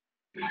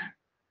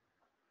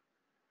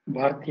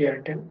 Bharti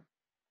Airtel.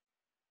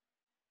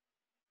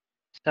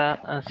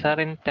 Sir,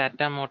 in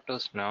Tata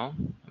Motors now,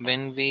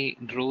 when we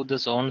drew the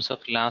zones of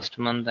last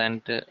month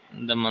and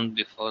the month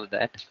before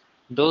that,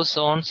 those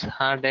zones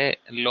had a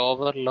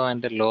lower low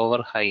and a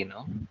lower high,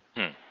 no?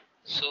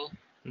 So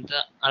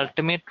the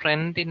ultimate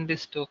trend in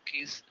this stock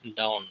is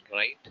down,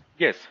 right?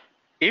 Yes.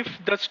 If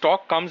the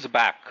stock comes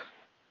back,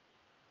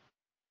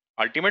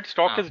 ultimate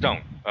stock is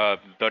down.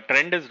 The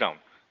trend is down.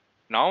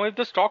 Now, if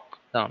the stock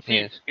down, see,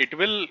 yes, it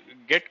will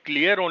get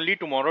clear only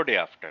tomorrow, day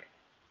after.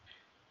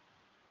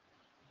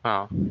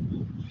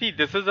 See,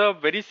 this is a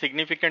very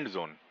significant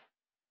zone.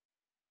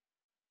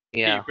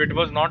 yeah. See, if it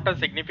was not a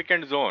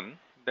significant zone,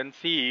 then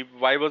see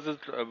why was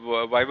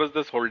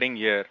this holding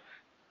here?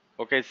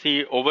 Okay,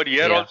 see over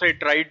here Yeah. also it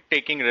tried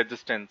taking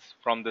resistance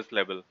from this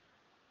level.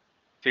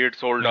 See, it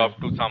sold off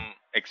to some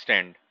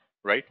extent,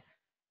 right?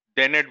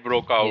 Then it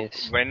broke out.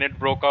 Yes. When it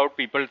broke out,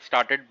 people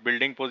started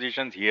building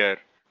positions here.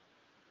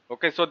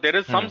 Okay, so there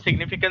is some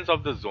significance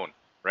of the zone,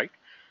 right?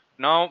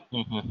 Now,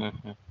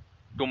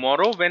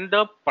 tomorrow when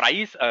the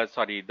price,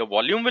 the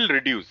volume will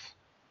reduce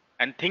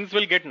and things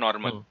will get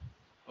normal.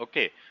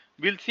 Okay,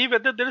 we'll see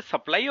whether there is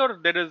supply or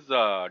there is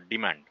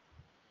demand.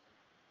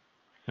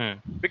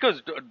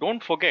 Because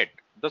don't forget,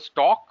 the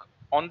stock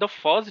on the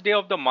first day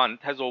of the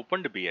month has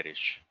opened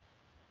bearish.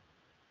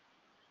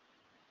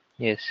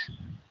 Yes.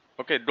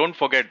 Okay, don't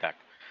forget that.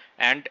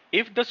 And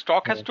if the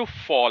stock has to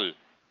fall,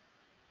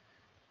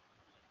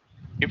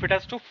 if it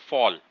has to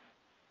fall,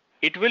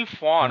 it will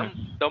form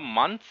the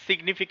month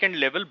significant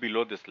level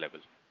below this level.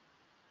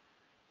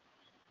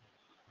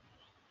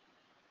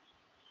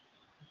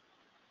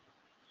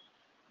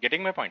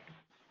 Getting my point?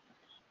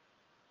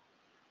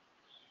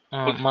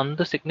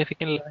 Month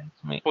significant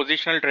lines.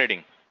 Positional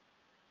trading.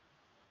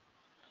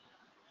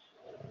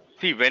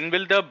 See, when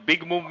will the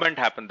big movement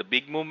happen? The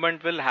big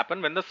movement will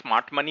happen when the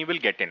smart money will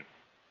get in.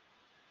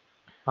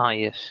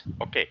 Yes.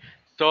 Okay.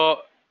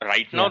 So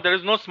right now there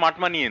is no smart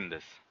money in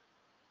this.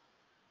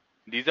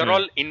 These are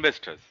all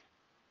investors.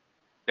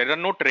 There are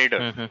no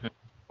traders.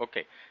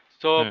 Okay.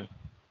 So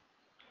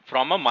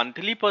from a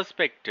monthly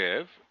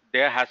perspective,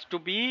 there has to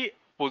be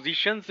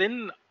positions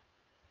in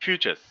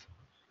futures,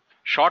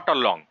 short or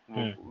long,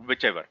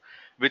 whichever,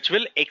 which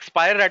will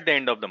expire at the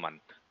end of the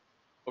month.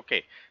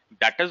 Okay.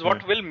 That is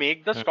what will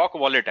make the stock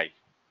volatile.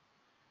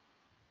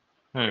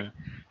 Right?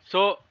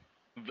 So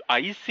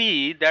I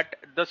see that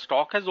the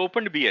stock has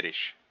opened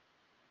bearish.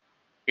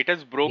 It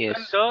has broken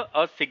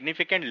a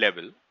significant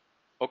level.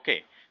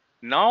 Okay.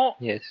 Now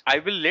I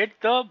will let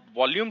the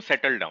volume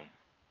settle down.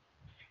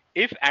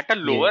 If at a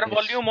lower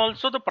volume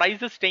also the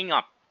price is staying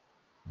up,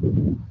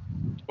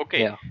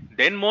 okay,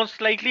 then most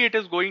likely it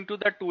is going to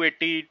the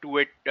 280,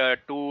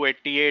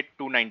 288,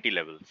 290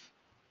 levels.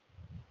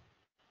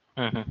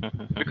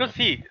 Because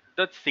see,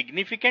 the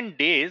significant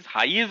days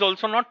high is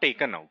also not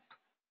taken out.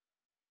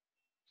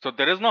 So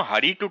there is no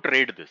hurry to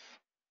trade this.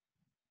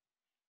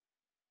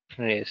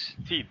 Yes.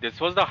 See, this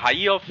was the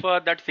high of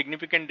that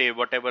significant day,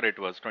 whatever it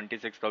was,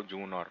 26th of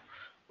June or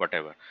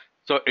whatever.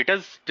 So it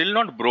has still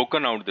not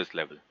broken out this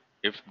level.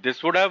 If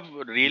this would have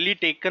really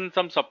taken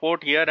some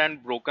support here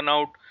and broken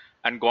out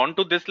and gone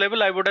to this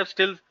level, I would have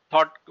still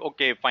thought,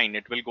 okay, fine,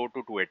 it will go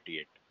to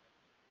 288.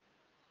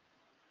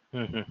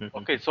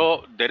 Okay,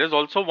 so there is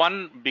also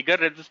one bigger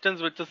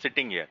resistance which is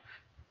sitting here.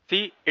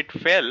 See, it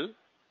fell.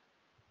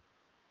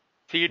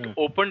 See, it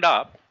opened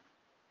up,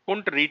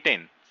 couldn't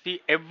retain. See,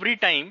 every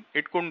time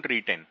it couldn't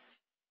retain.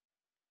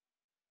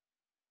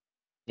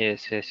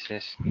 Yes.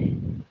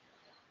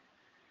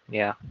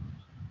 Yeah.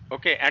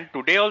 Okay, and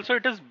today also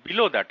it is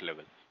below that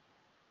level.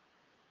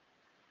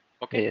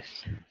 Okay.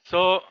 Yes.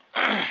 So,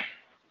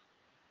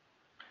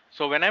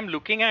 so when I'm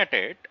looking at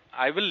it,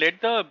 I will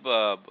let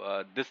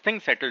the this thing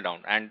settle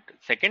down. And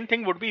second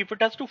thing would be if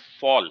it has to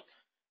fall,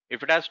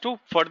 if it has to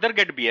further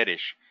get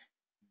bearish,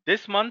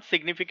 this month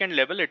significant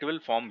level it will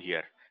form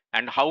here.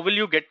 And how will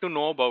you get to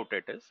know about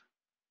it is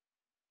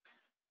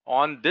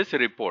on this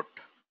report.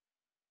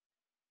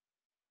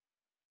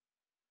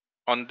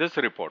 On this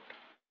report.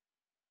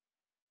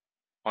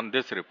 on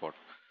this report.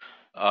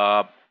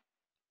 Uh,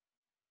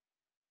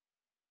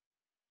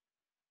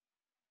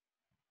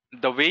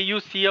 the way you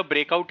see a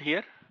breakout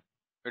here,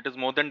 it is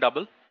more than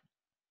double.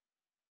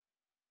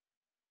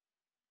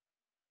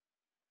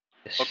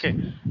 Yes. Okay,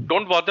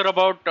 don't bother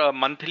about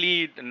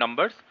monthly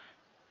numbers.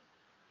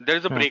 There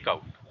is a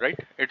breakout, right?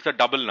 It's a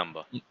double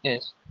number.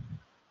 Yes.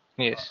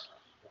 Yes.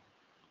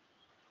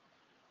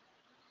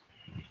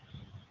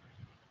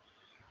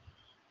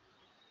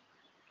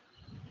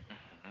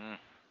 Mm.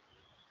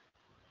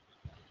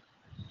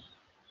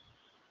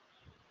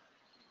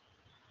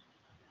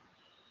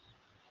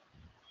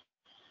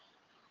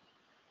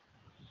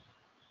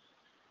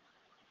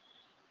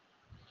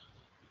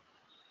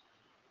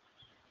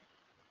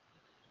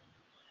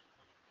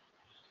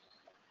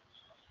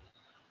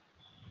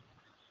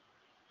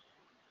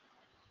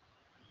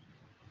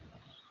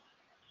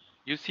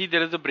 You see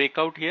there is a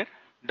breakout here,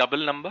 double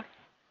number.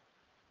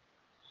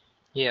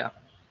 Yeah.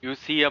 You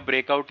see a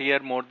breakout here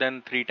more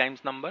than 3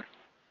 times number.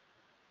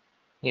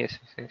 Yes.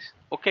 Yes. Yes.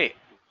 Okay,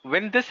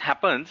 when this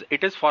happens,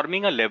 it is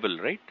forming a level,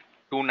 right?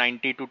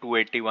 290 to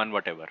 281,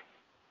 whatever.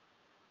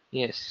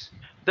 Yes.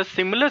 The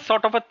similar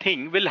sort of a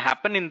thing will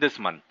happen in this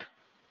month.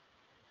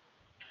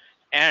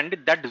 And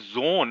that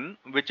zone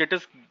which it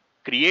is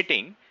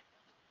creating,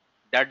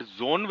 that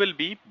zone will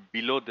be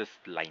below this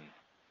line,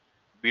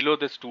 below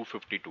this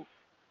 252.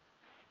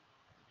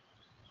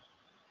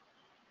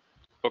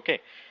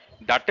 Okay,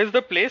 that is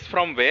the place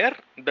from where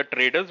the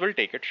traders will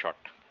take it short.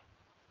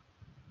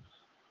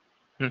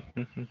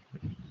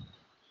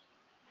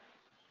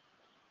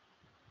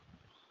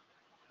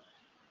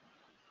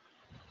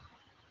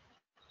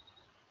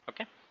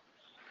 Okay.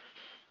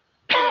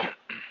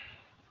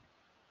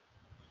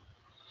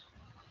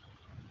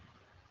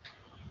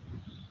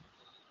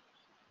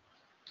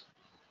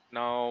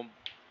 Now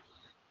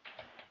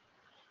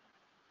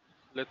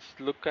let's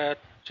look at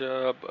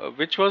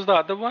which was the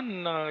other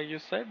one you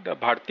said,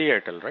 Bharti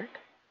Airtel, right?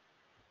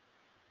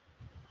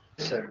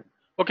 Yes, sir.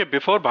 Okay,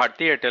 before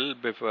Bharti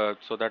Airtel,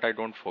 so that I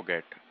don't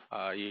forget,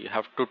 I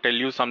have to tell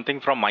you something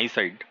from my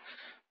side,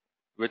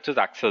 which is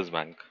Axis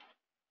Bank.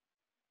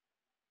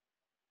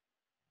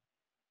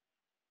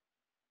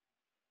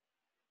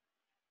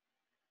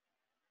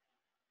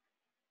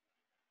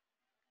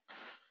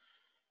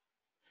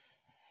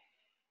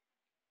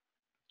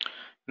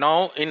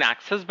 Now, in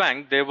Axis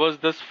Bank, there was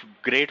this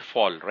great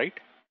fall, right?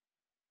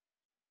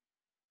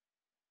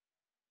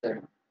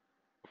 Sir.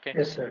 Okay.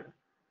 Yes, sir.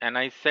 And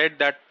I said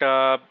that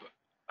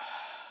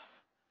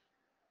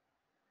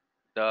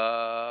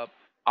the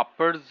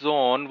upper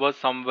zone was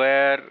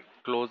somewhere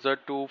closer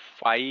to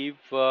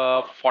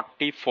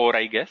 544,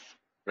 I guess,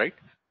 right?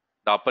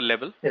 The upper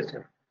level. Yes,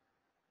 sir.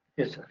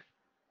 Yes, sir.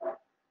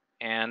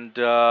 And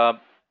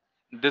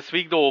this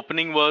week, the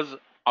opening was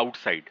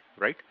outside,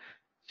 right?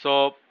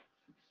 So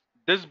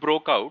this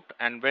broke out,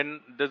 and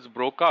when this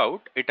broke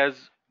out, it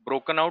has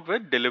broken out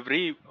with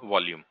delivery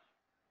volume.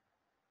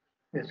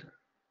 Yes, sir.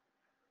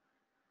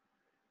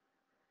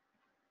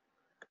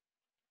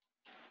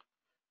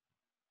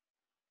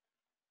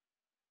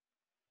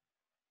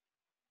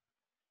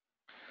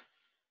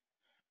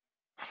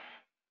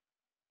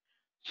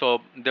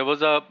 So there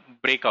was a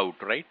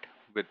breakout, right?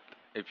 With,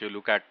 if you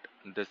look at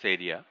this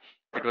area,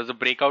 it was a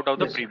breakout of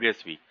the Yes, sir.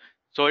 previous week.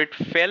 So it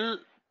fell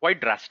quite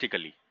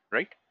drastically,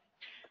 right?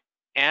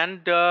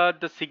 And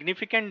the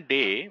significant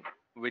day,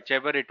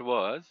 whichever it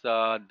was,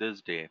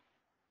 this day,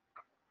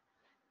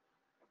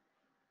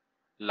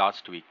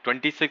 last week,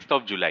 26th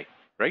of July,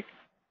 right?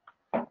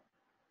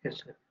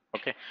 Yes, sir.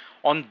 Okay.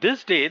 On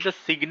this day, the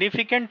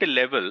significant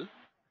level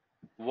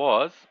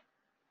was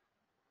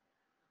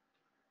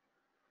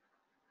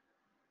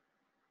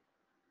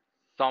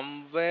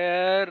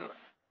somewhere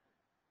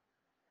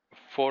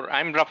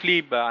I'm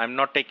roughly, I'm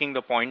not taking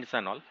the points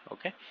and all,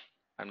 okay?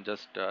 I'm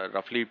just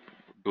roughly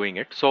doing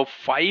it. So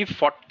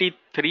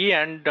 543,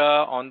 and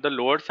on the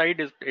lower side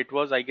is, it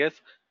was, I guess,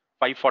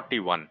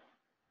 541.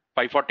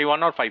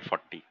 541 or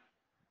 540.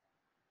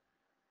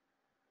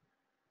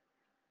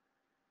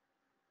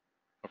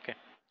 Okay.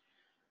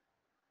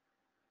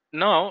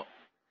 Now,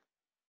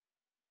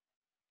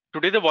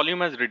 today the volume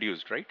has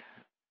reduced, right?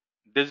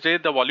 This day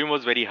the volume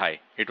was very high.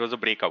 It was a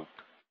breakout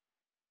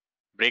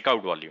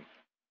volume,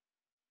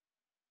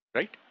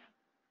 right?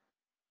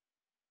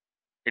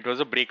 It was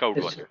a breakout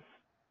Yes, volume. sir.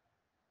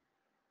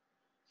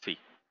 See,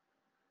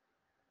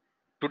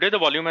 today the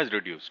volume has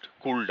reduced,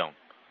 cooled down.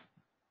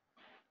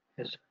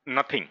 Yes, sir.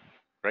 Nothing,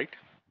 right?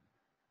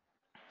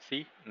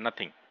 See,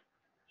 nothing.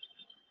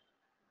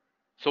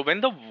 So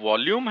when the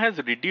volume has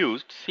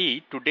reduced,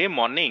 see, today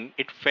morning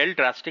it fell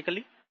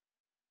drastically.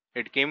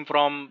 It came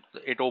from,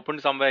 it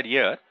opened somewhere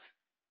here.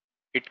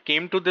 It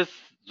came to this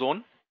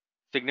zone,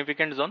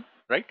 significant zone,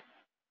 right?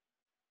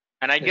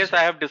 And I Yes, guess sir.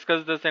 I have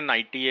discussed this in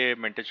ITA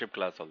mentorship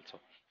class also.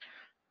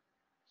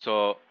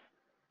 So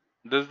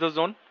this is the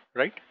zone,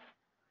 right?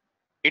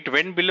 It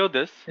went below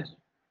this. Yes.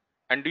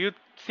 And do you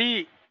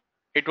see,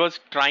 it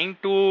was trying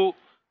to,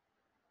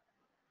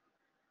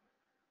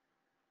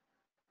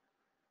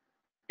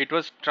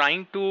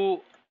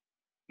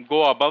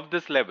 go above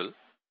this level.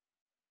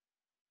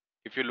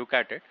 If you look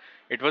at it,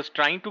 it was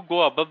trying to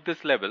go above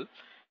this level,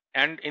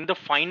 and in the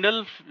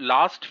final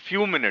last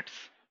few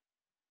minutes,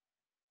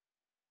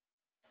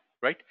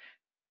 right,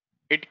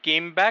 it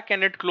came back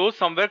and it closed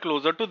somewhere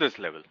closer to this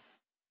level.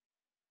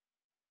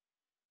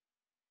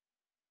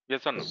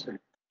 Yes or no? Yes, sir.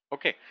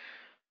 Okay,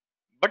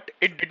 but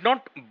it did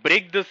not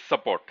break this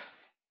support.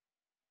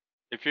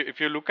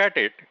 If you look at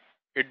it,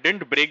 it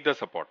didn't break the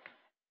support.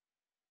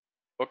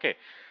 Okay,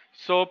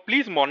 so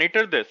please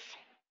monitor this.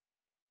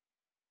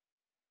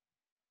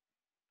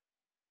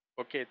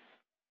 Okay,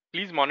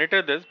 please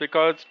monitor this,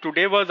 because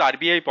today was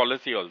RBI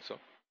policy also.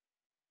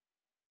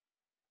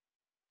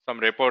 Some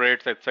repo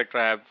rates,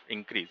 etc., have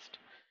increased.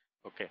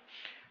 Okay,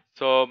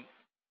 so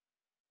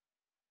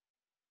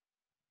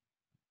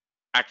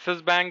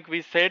Axis Bank,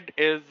 we said,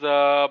 is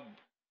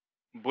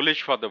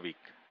bullish for the week,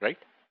 right?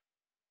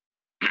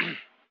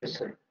 Yes,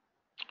 sir.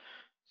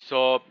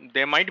 So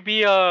there might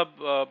be a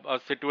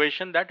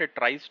situation that it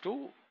tries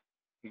to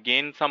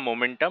gain some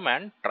momentum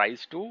and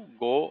tries to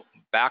go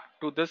back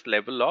to this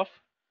level of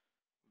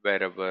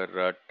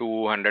wherever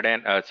 200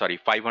 and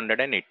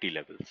 580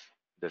 levels.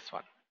 This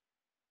one.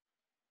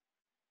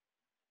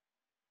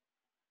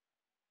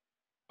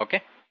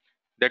 Okay,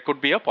 there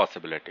could be a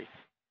possibility.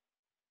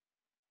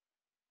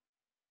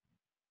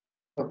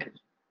 Okay.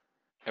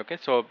 Okay,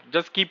 so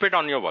just keep it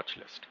on your watch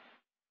list.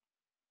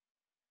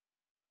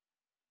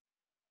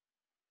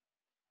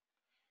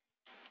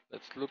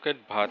 Let's look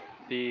at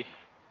Bharti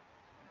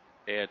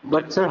Airtel.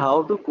 But sir,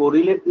 how to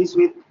correlate this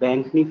with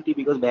Bank Nifty,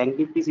 because Bank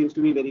Nifty seems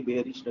to be very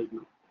bearish right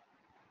now.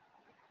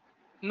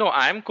 No,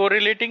 I am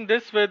correlating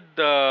this with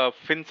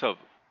FinServ,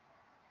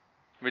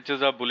 which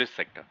is a bullish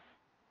sector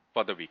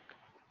for the week.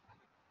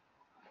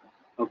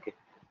 Okay.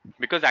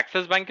 Because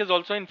Axis Bank is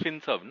also in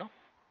FinServ, no?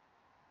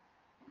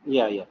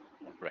 Yeah, yeah.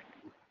 Right.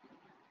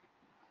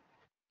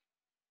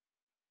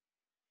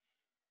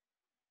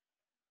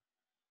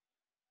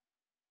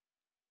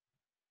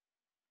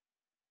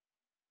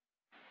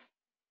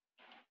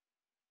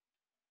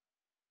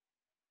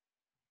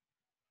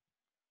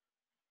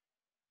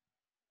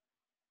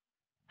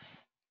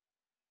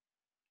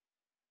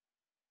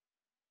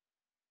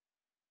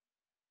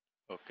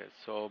 Okay,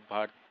 so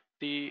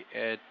Bharti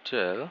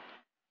Airtel.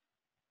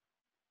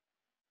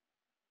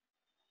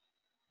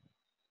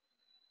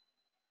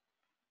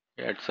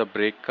 Yeah, it's a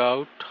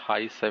breakout,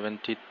 high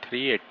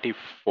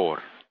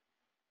 73.84.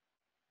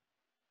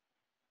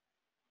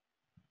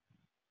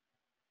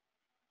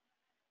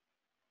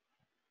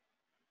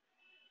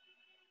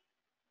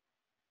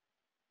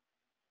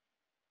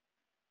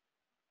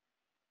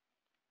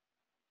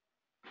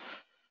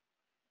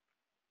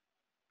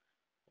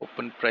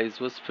 Open price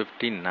was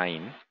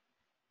 59.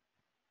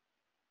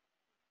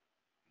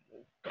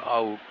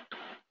 Out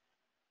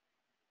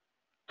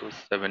to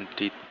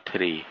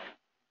 73.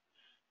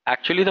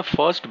 Actually, the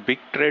first big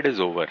trade is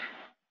over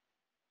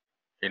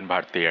in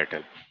Bharti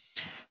Airtel.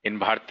 In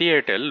Bharti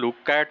Airtel,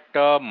 look at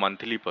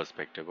monthly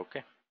perspective,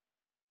 okay?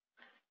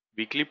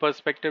 Weekly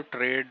perspective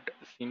trade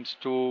seems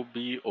to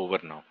be over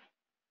now.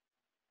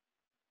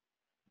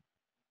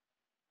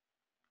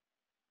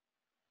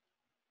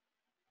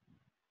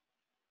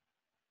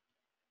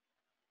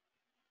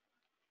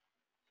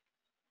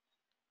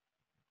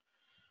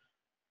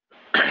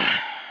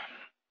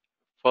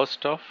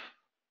 First of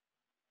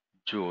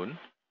June,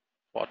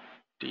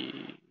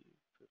 40,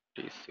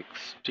 50,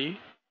 60.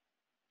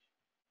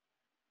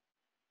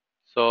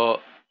 So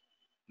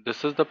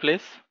this is the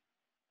place,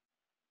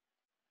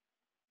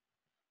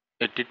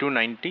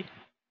 82.90.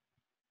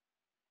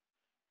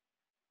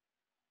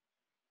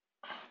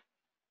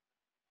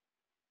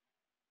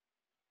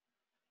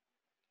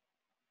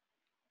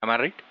 Am I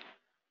right?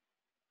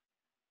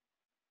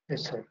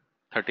 Yes, sir.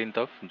 13th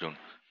of June.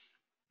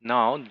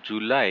 Now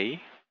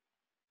July,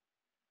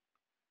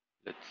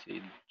 let's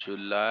see,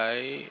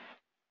 July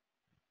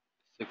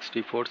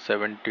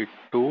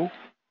 64.72.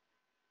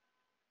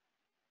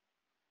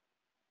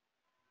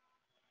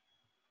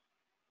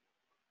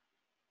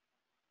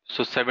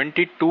 So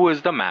 72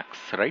 is the max,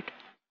 right?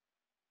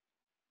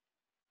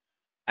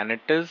 And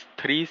it is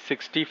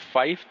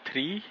 365,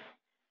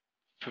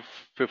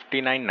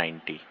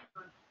 359.90.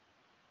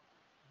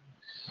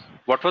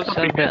 What was the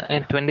Sir, previous?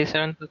 the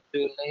 27th of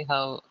July,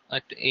 how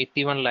at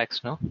 81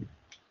 lakhs, no?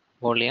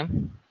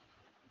 Volume.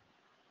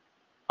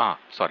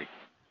 Sorry,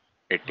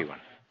 81.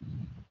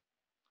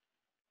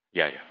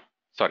 Yeah.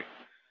 Sorry.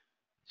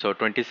 So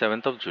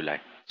 27th of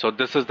July. So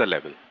this is the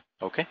level.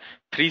 Okay.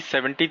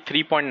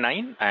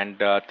 373.9 and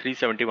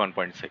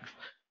 371.6.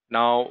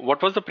 Now,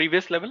 what was the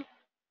previous level?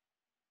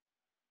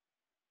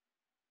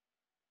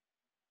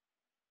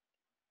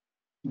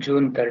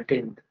 June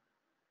 13th.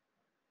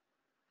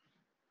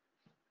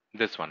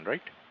 This one,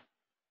 right?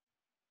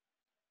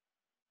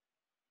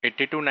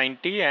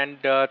 82.90 and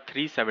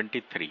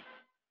 373.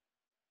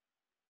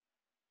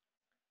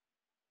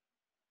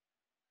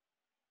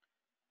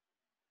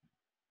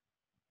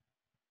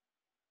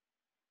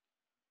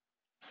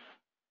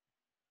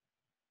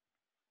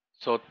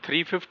 So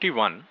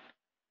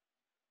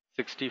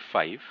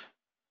 351.65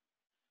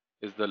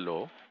 is the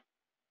low.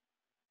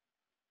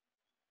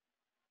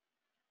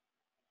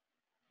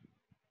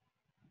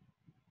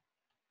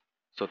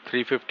 So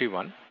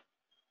 351.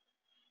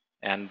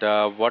 And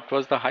what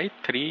was the height?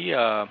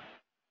 2.8.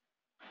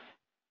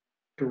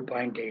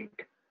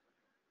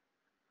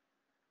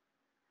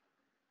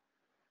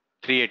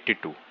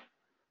 382.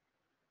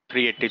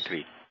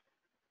 383.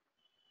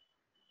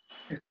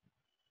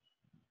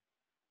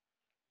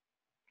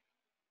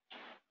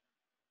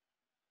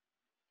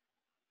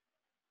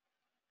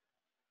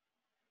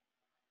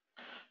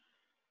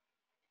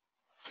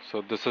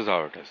 So this is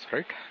how it is,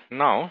 right?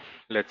 Now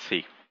let's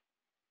see.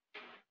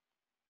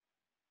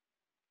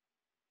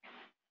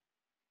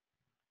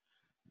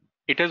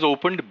 It has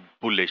opened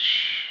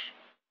bullish.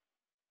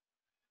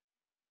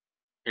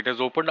 It has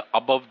opened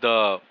above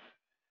the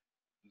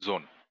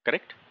zone,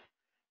 correct?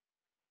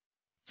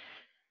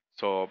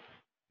 So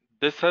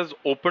this has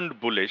opened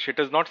bullish. It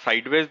is not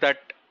sideways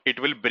that it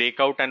will break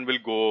out and will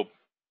go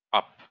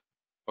up.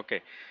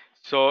 Okay.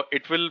 So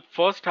it will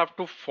first have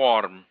to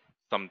form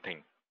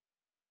something.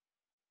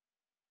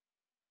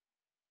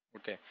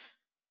 Okay.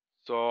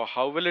 So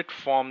how will it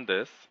form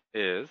this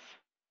is,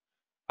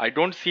 I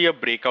don't see a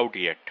breakout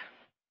yet.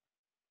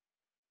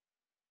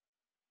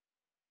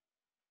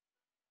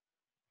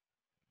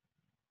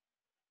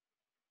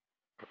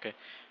 Okay.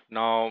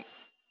 Now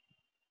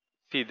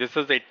see, this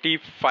is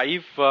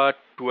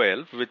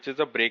 8512, which is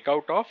a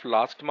breakout of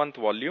last month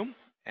volume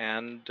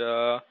and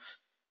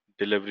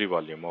delivery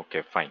volume.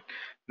 Okay, fine.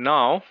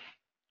 Now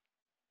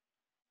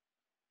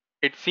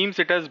it seems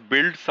it has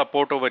built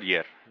support over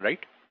here,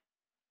 right?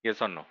 Yes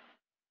or no?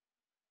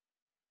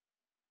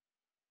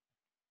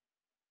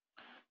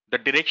 The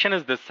direction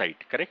is this side,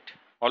 correct?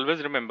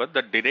 Always remember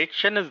the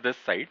direction is this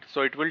side,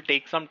 so it will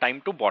take some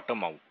time to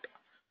bottom out.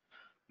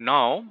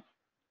 Now,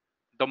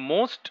 the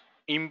most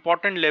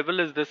important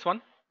level is this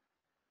one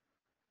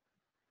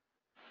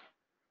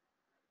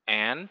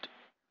and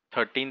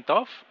 13th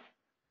of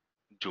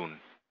June.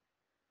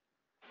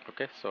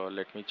 Okay, so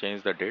let me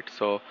change the date.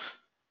 So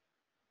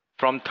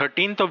from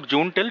 13th of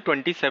June till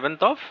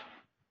 27th of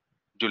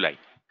July,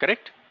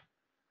 correct?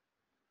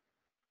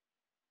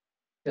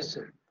 Yes,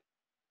 sir.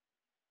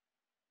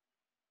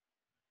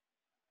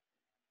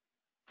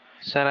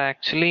 Sir,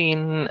 actually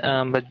in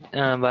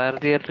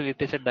Bharatiya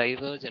it is a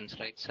divergence,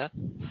 right, sir?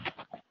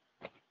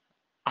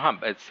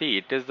 But see,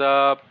 it is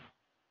a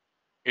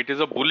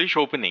bullish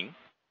opening.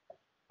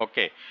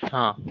 Okay.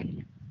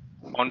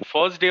 On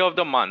first day of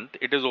the month,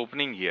 it is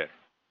opening here,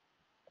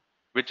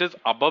 which is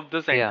above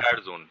this Yeah.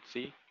 entire zone.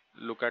 See,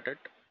 look at it.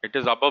 It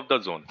is above the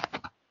zone.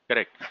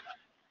 Correct.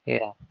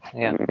 Yeah.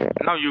 Yeah.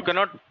 Now you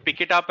cannot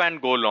pick it up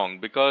and go long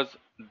because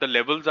the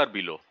levels are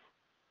below.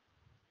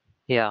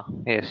 Yeah.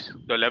 Yes.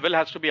 The level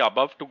has to be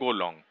above to go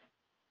long.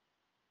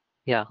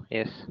 Yeah.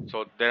 Yes.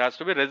 So there has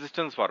to be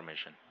resistance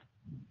formation.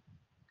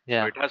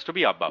 Yeah. So it has to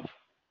be above.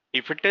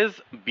 If it is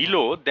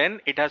below,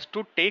 then it has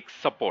to take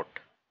support.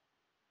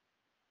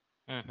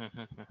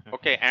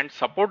 Okay, and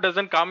support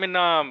doesn't come in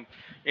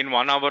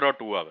 1 hour or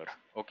 2 hours.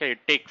 Okay,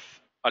 it takes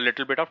a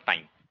little bit of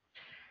time.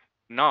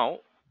 Now,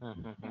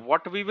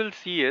 what we will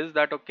see is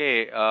that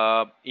okay,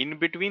 in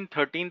between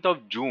 13th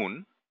of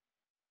June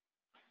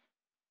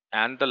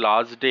and the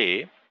last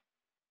day,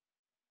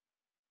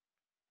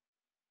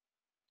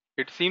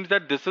 it seems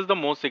that this is the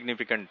most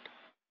significant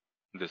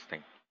this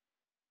thing.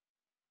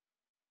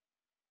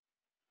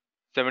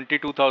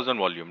 72,000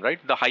 volume, right?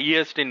 The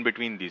highest in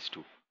between these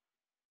two.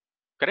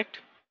 Correct?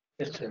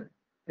 Yes, sir.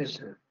 Yes,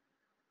 sir.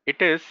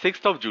 It is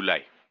 6th of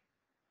July.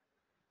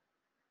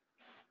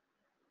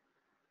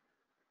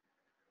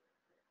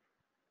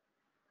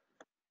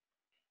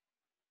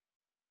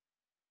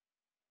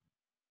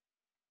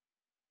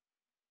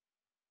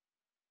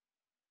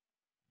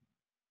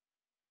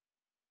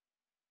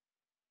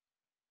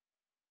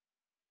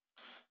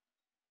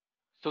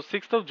 So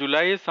 6th of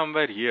July is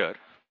somewhere here.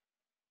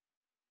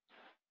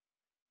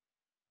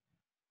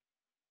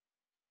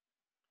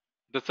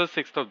 This is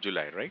 6th of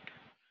July, right?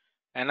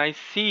 And I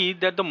see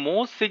that the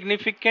most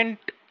significant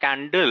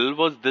candle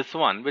was this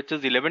one, which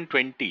is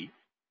 1120.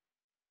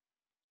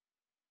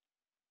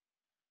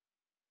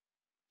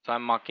 So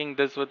I'm marking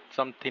this with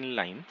some thin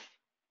lines.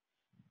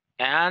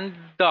 And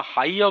the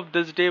high of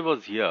this day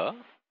was here.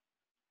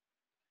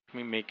 Let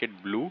me make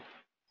it blue.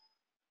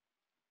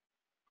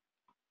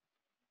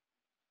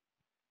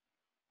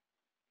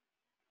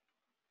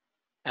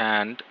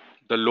 And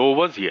the low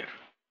was here.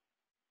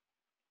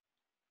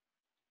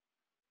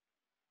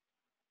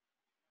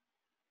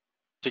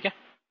 Okay?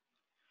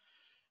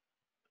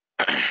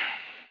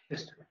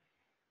 Yes, sir.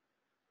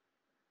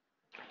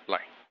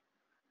 Line.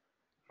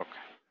 Okay.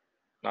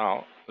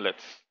 Now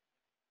let's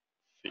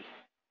see.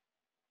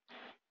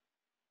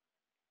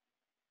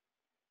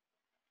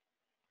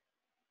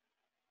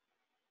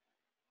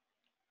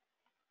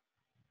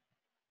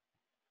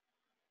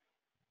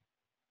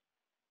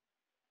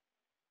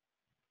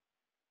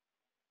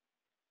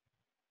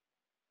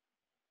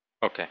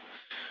 Okay.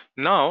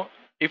 Now,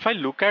 if I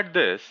look at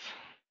this,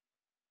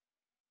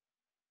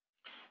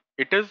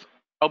 it is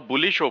a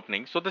bullish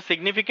opening. So the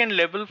significant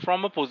level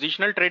from a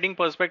positional trading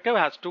perspective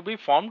has to be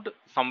formed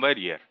somewhere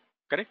here.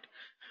 Correct?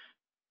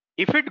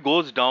 If it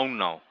goes down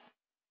now,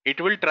 it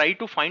will try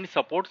to find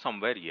support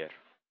somewhere here,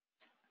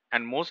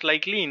 and most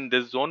likely in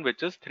this zone,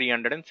 which is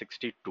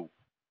 362.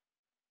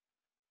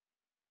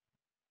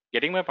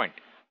 Getting my point?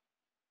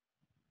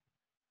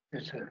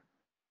 Yes, sir.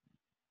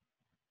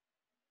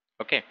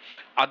 Okay.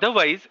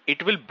 Otherwise,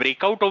 it will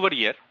break out over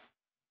here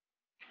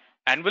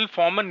and will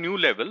form a new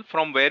level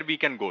from where we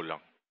can go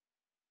long.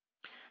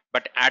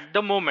 But at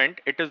the moment,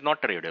 it is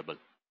not tradable.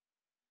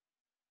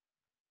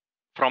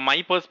 From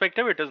my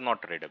perspective, it is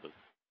not tradable.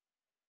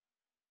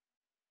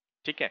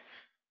 Okay.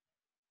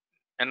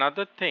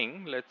 Another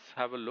thing, let's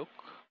have a look.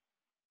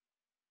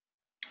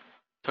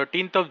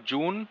 13th of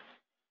June,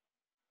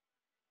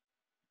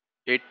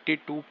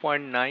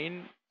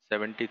 82.9,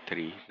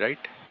 73,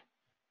 right?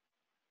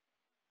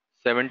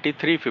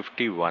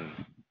 73.51.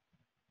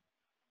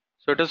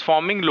 So it is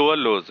forming lower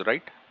lows,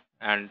 right?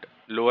 And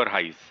lower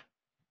highs.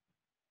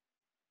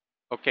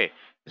 Okay.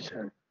 Yes,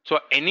 sir. So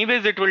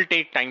anyways, it will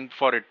take time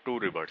for it to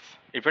reverse.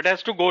 If it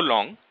has to go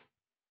long,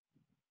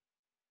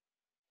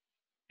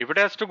 it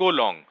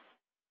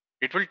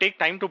will take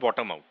time to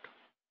bottom out.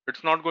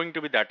 It's not going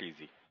to be that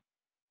easy.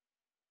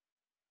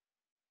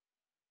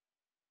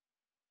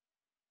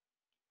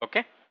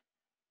 Okay.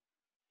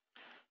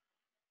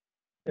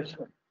 Yes,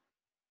 sir.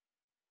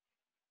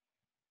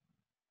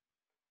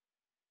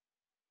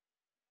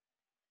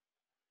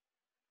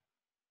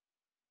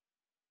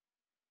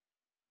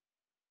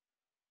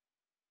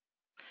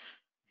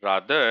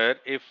 Rather,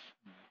 if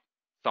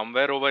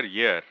somewhere over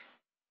here,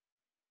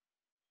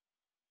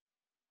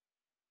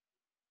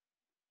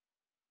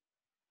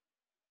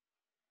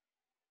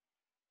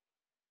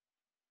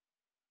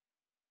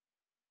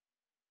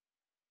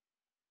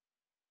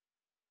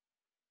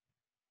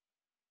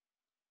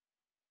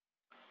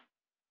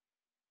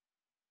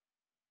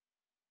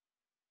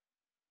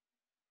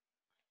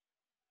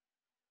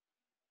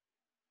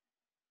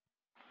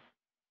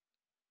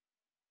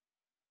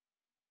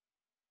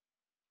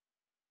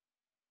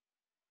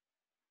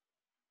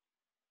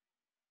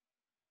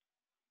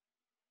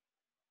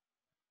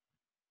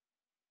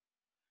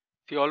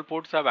 see, all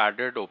ports have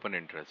added open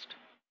interest,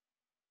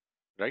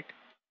 right?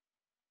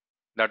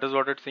 That is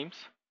what it seems.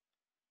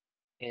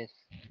 Yes.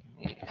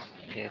 Yes.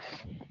 Yes.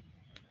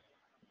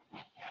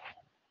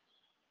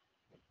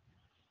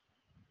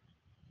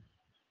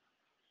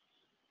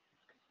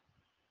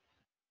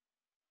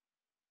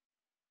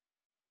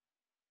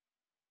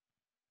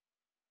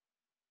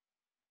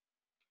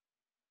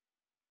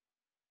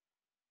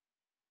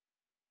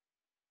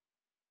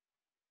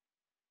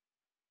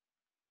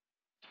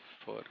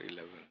 For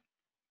 11.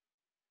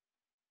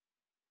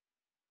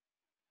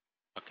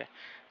 Okay.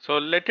 So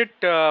let it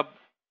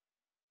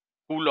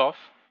cool off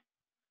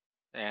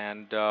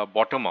and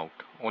bottom out.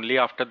 Only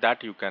after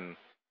that you can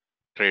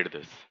trade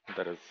this.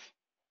 There is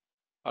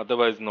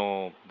otherwise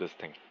no this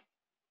thing.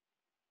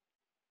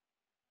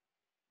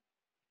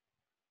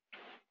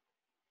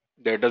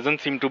 There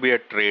doesn't seem to be a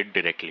trade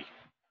directly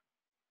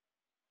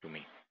to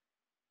me.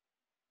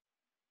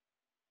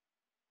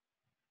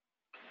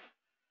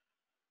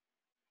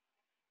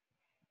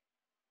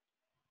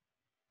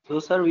 So,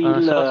 sir,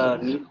 we'll So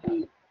need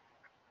to.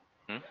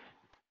 Hmm?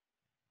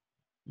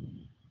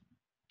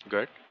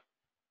 Good.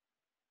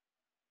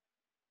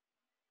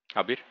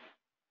 Abir?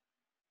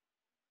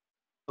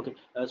 Okay,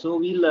 so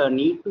we'll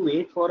need to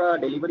wait for a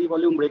delivery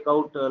volume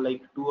breakout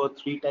like 2 or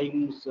 3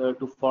 times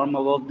to form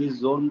above this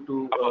zone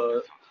to Above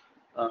this.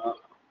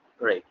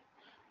 right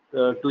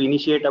to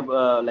initiate a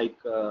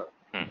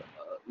Hmm.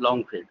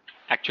 long trade.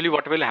 Actually,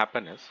 what will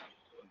happen is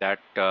that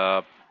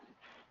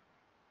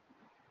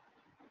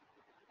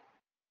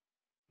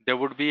there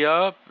would be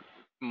a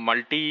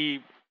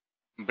multi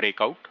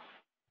breakout,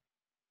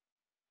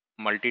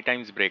 multi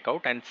times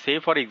breakout, and say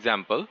for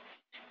example,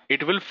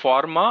 it will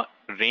form a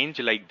range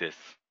like this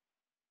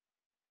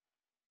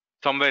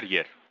somewhere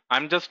here.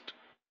 I'm just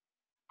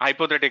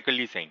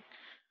hypothetically saying,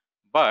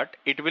 but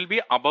it will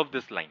be above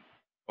this line.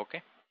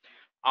 Okay.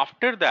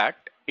 After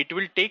that, it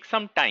will take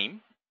some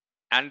time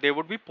and there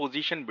would be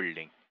position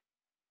building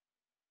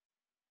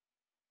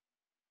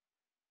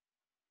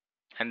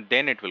and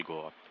then it will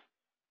go up.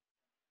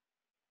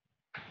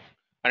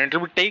 And it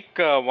will take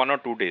 1 or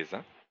 2 days.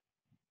 Huh?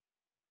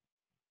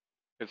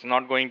 It's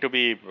not going to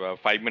be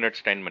 5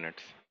 minutes, 10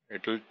 minutes.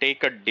 It will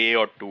take a day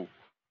or two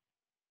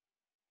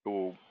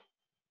to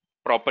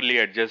properly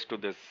adjust to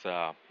this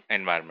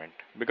environment.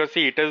 Because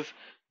see,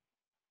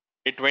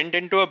 it went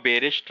into a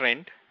bearish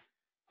trend.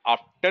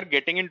 After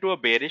getting into a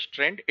bearish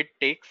trend, it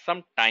takes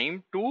some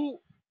time to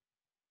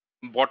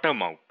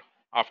bottom out.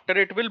 After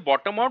it will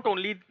bottom out,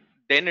 only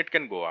then it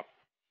can go up.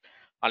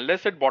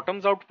 Unless it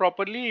bottoms out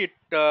properly, it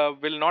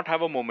will not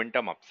have a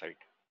momentum upside.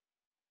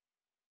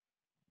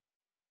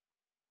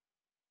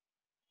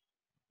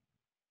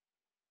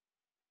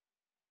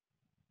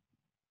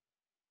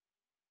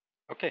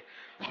 Okay.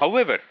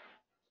 However,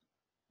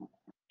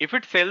 if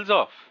it sells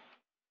off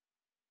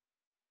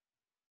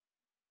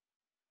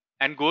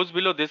and goes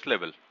below this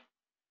level,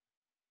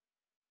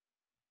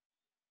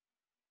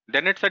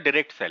 then it's a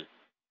direct sell.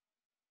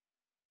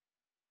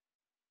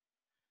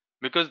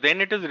 Because then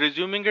it is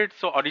resuming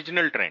its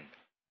original trend.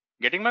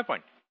 Getting my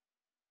point?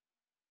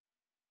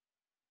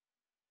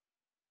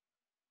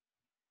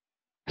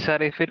 Sir,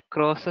 if it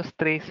crosses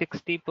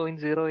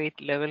 360.08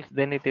 levels,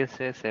 then it is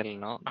a sell,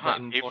 no? The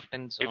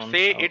important If zones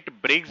say are...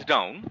 it breaks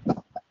down,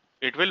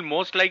 it will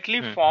most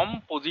likely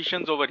form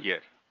positions over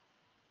here.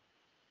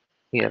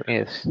 Here,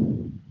 yes.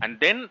 And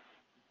then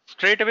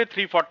straight away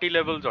 340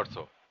 levels or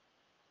so.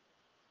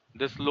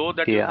 This low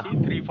that you Yeah. see,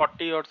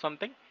 340 or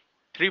something,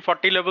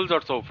 340 levels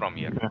or so from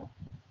here.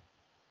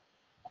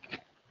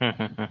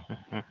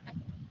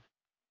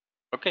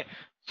 Okay.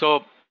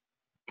 So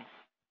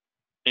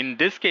in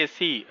this case,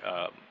 see,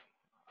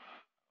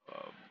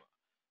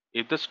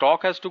 if the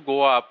stock has to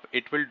go up,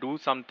 it will do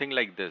something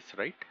like this,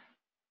 right?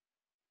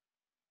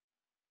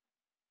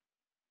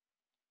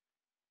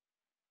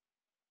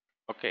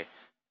 Okay.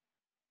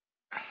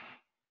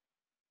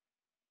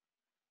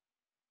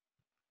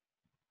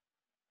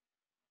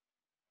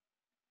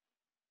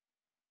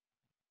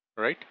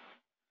 Right.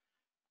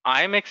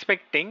 I am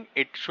expecting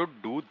it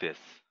should do this.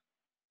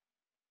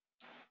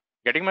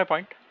 Getting my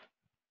point?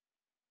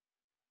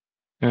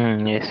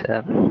 Yes,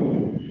 sir.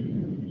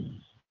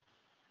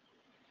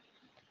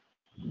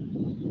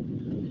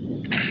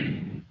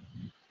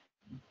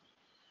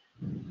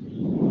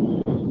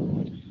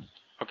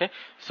 Okay.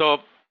 So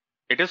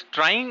it is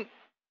trying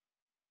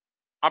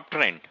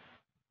uptrend.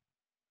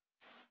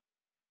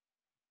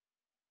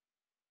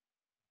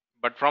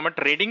 But from a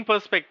trading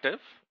perspective,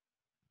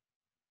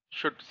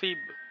 should see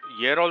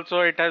here also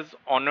it has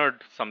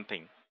honored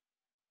something.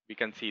 We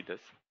can see this.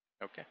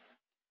 Okay.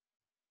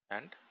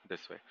 And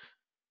this way.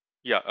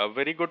 Yeah, a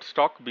very good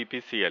stock,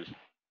 BPCL.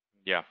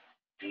 Yeah.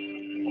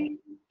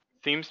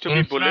 Seems to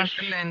be bullish.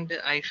 Infratil and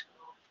I...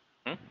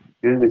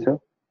 Excuse me, sir.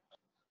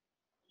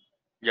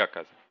 Yeah,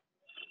 Kazi.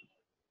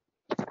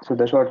 So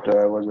that's what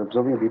I was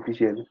observing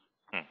BPCL.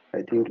 Hmm.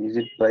 I think, is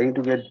it trying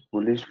to get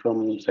bullish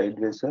from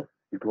sideways, sir?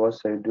 It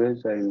was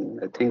sideways, and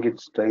I think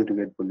it's trying to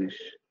get bullish.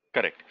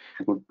 Correct. If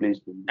you could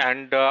please tell me.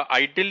 And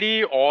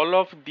ideally, all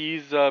of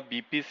these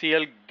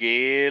BPCL,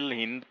 GAIL,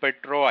 Hind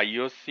Petro,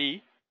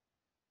 IOC,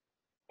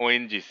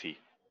 ONGC,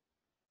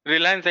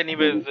 Reliance,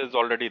 anyways, is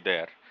already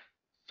there.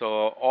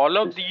 So all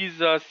of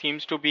these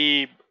seems to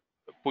be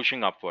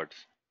pushing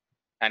upwards,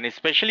 and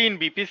especially in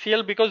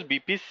BPCL because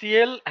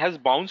BPCL has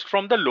bounced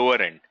from the lower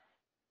end.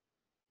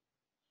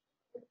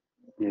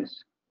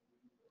 Yes.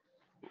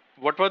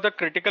 What were the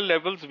critical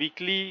levels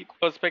weekly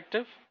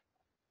perspective?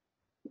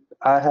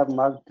 I have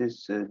marked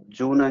this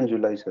June and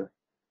July, sir.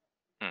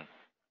 Hmm.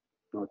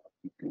 Not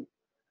weekly.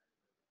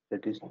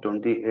 That is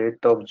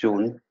 28th of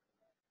June.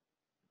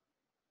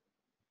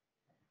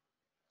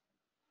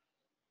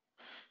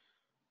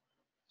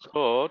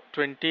 So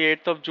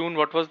 28th of June,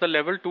 what was the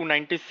level?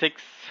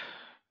 296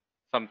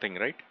 something,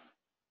 right?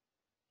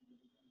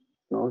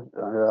 No,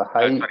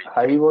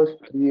 high was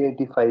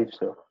 385,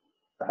 sir.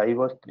 The high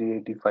was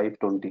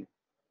 385.20.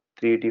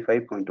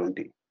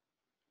 385.20.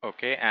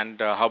 Okay,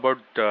 and how about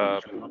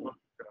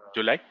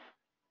July?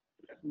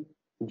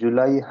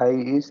 July high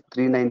is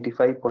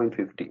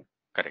 395.50.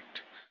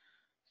 Correct.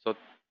 So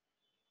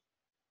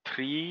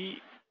 395.5.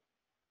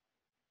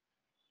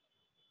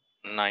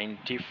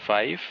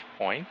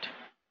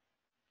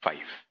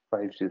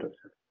 50, sir.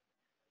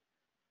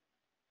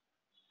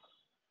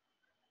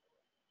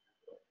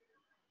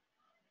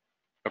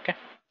 Okay.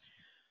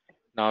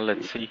 Now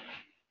let's see.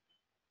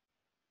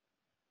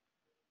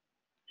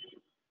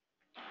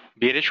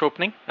 Bearish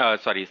opening.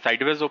 Sorry,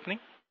 sideways opening.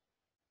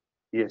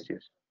 Yes,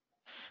 yes.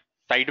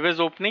 Sideways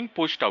opening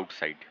pushed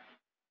outside.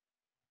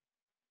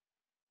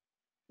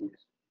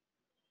 Yes.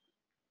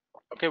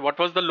 Okay, what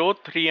was the low?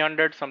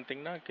 300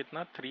 something, na?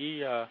 Kitna?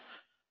 3.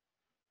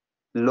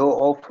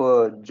 Low of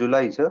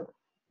July, sir.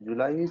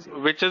 July is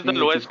Which is the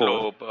lowest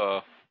 384.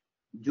 low?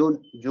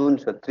 June,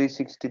 sir.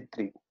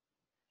 363.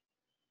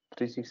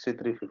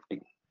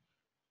 363.50.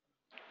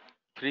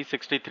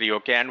 363.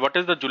 Okay, and what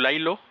is the July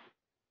low?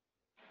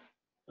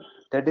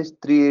 That is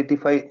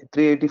 385,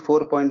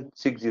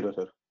 384.60,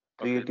 sir.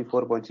 Okay,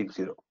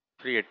 384.60.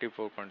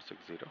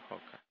 384.60.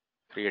 Okay,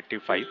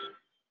 385.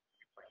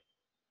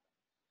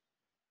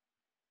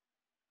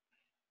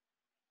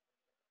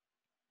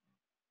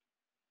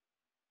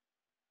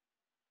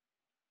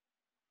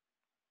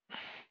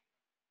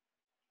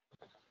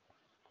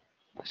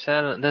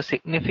 Sir, the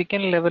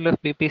significant level of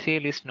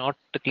BPCL is not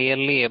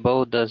clearly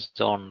above the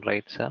zone,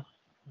 right, sir?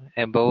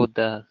 Above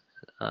the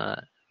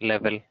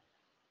level.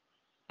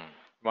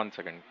 One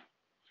second.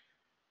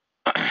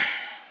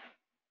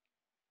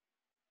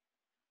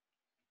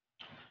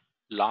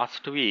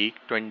 Last week,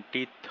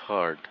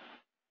 23rd.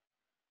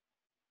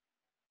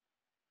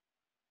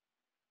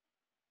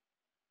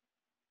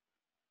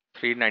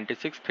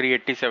 $396,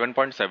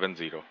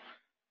 387.70.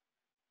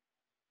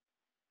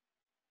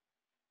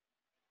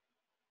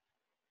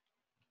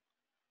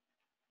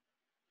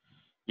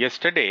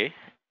 Yesterday,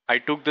 I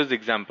took this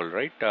example,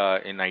 right,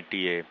 in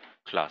ITA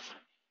class.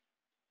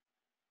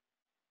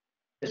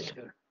 Yes,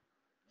 sir.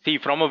 See,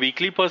 from a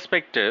weekly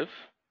perspective,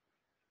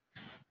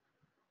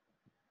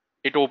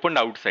 it opened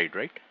outside,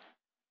 right?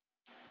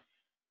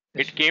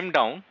 Yes, It sir. came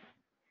down,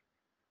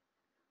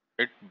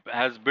 It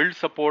has built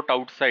support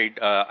outside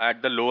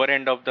at the lower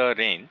end of the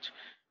range.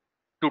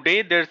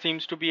 Today there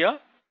seems to be a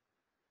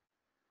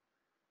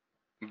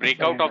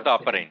breakout of the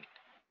upper end.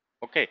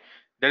 Okay,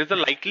 there is a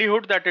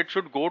likelihood that it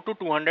should go to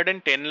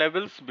 210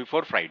 levels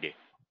before Friday.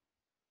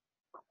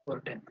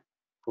 410.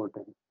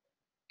 410.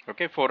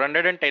 Okay,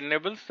 410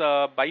 levels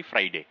by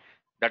Friday.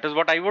 That is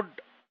what I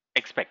would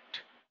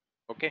expect.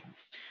 Okay,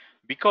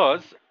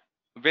 because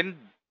when,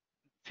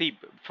 see,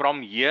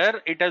 from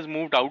here it has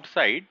moved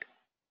outside,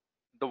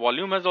 the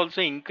volume has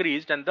also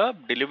increased and the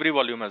delivery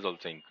volume has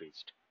also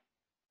increased.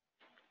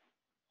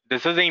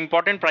 This is an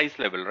important price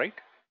level, right?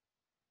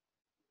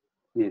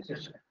 Yes.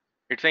 Yes, sir.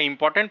 It's an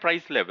important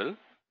price level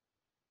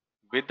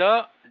with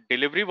a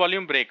delivery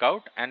volume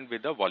breakout and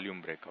with a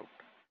volume breakout.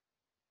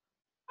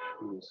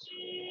 Yes.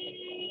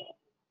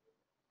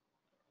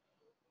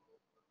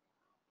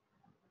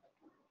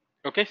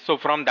 Okay, so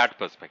from that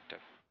perspective.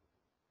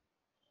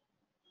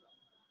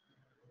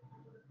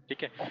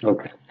 Okay.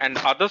 Okay. And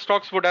other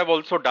stocks would have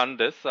also done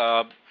this.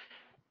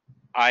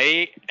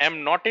 I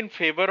am not in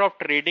favor of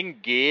trading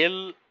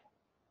Gale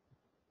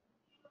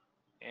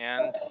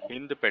and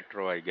Hind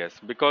Petro, I guess,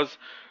 because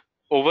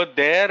over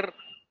there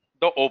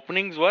the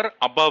openings were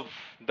above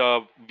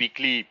the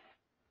weekly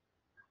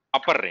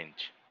upper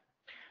range.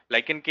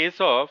 Like in case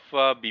of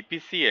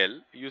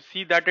BPCL, you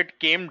see that it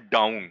came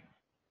down.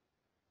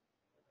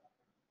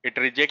 It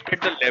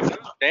rejected the level,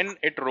 then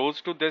it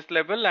rose to this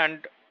level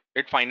and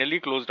it finally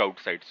closed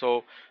outside.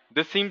 So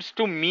this seems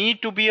to me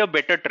to be a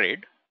better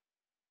trade.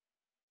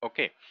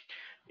 Okay.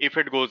 If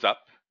it goes up,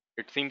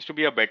 it seems to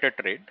be a better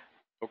trade.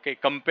 Okay.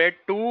 Compared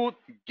to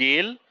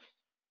Gale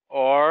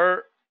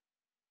or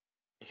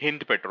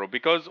Hind Petro,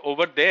 because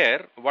over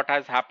there, what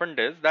has happened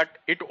is that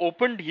it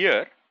opened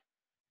here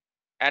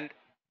and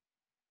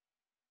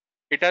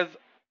it has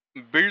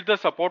built the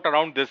support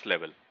around this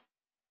level.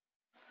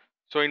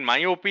 So in my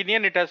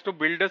opinion, it has to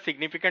build a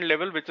significant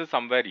level which is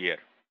somewhere here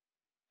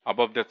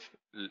above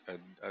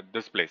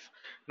this place.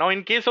 Now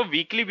in case of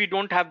weekly, we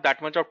don't have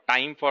that much of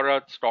time for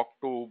a stock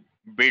to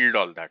build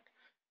all that.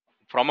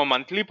 From a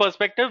monthly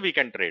perspective, we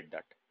can trade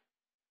that.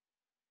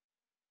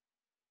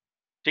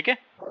 Okay?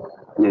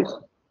 Yes.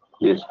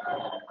 Yes.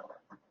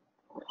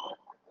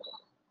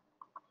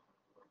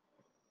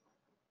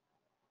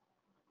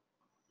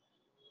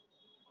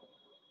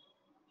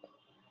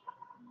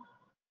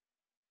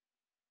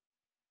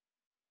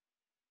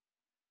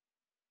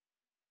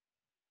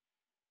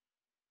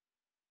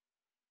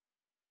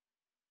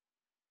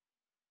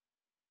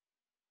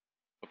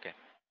 Okay.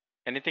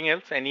 Anything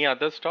else? Any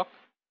other stock?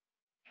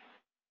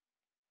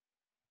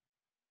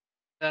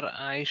 Sir,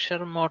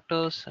 Eicher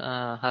Motors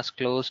has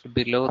closed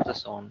below the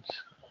zones,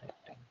 I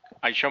think.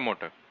 Aisha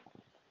Motor.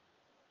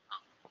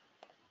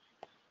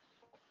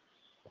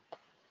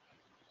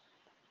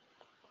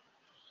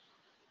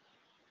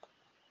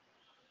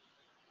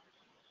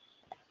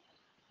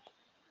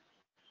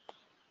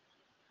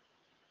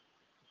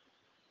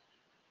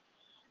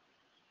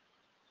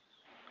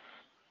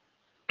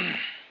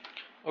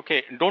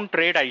 Okay, don't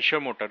trade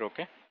Aisha Motor,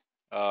 okay?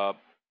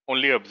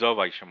 Only observe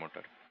Aisha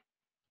Motor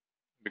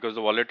because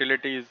the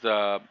volatility is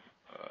the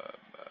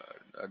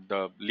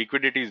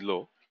liquidity is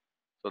low,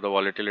 so the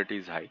volatility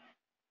is high.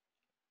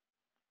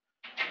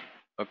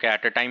 Okay,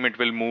 at a time it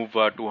will move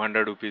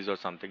 200 rupees or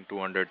something,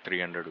 200,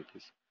 300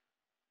 rupees.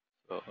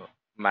 So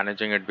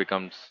managing it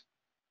becomes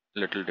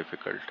little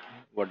difficult.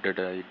 What did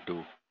I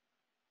do?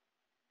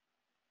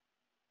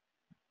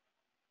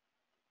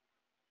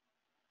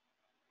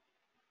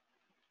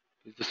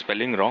 Is the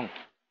spelling wrong?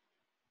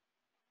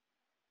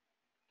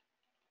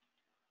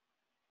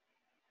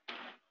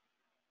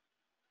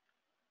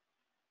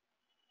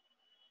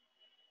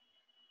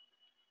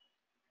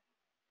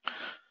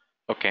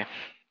 Okay,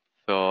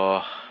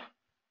 so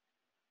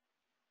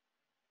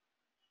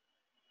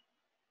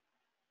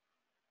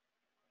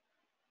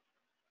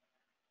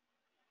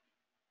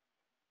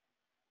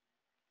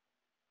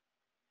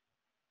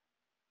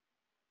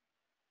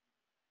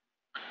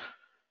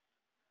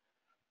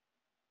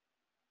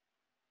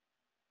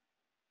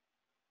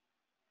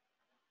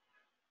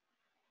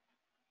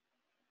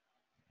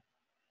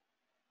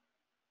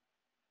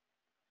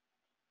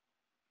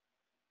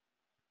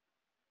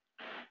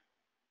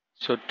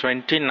so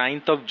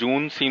 29th of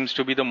June seems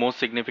to be the most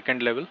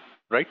significant level,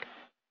 right?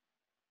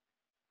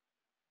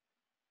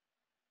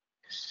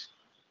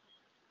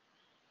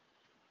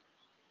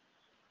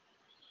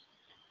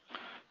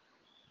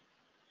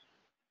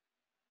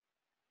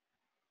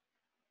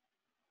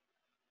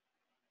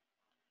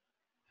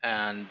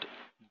 And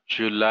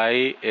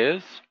July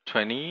is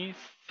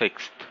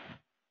 26th.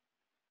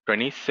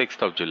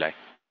 26th of July.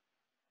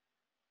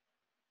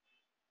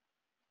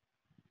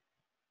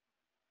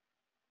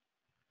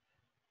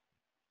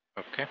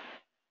 Okay.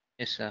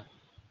 Yes, sir.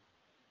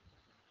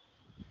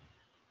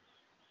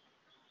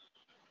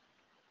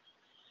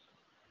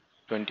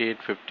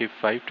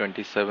 28.55,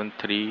 27,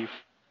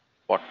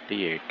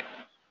 348.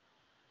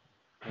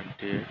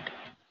 28,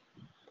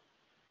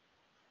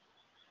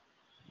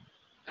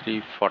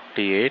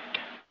 348.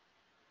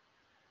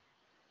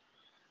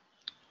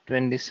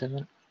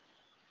 27.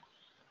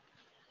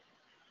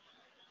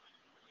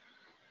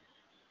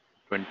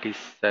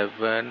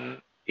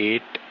 27,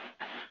 8,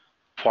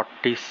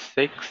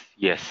 46.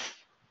 Yes.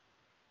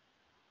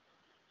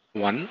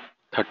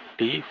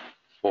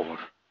 134.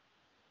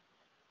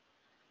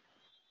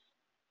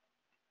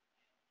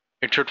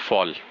 It should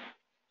fall.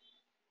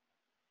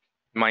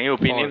 My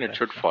opinion, it right?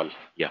 should fall.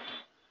 Yeah.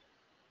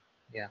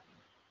 Yeah.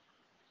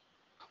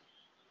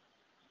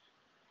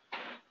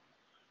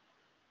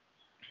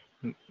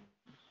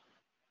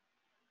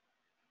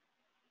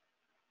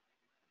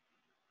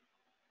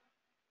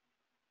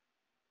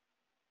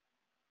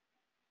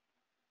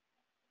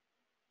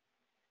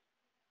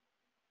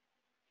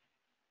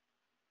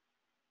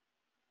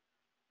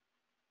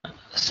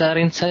 Sir,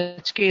 in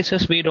such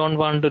cases, we don't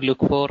want to look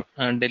for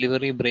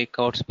delivery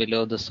breakouts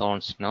below the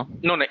zones, no?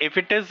 No, no. If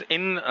it is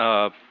in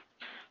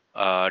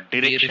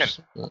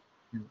direction,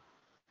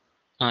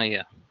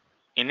 Yeah.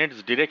 in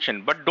its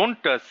direction, but don't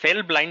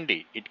sell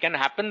blindly. It can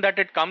happen that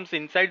it comes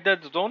inside the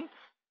zone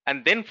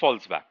and then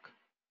falls back.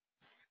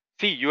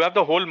 See, you have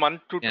the whole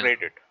month to Yeah.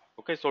 trade it.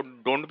 Okay, so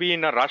don't be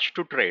in a rush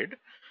to trade.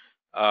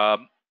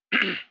 Um,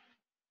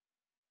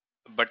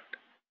 but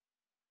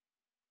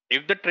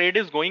if the trade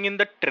is going in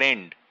the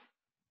trend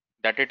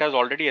that it has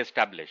already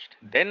established,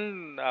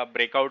 then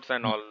breakouts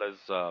and all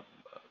is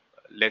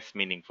less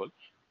meaningful.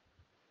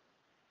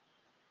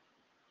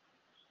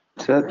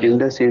 Sir,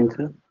 IndusInd,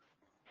 sir.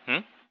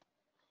 Hmm?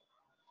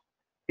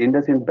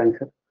 IndusInd Bank,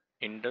 sir.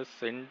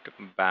 IndusInd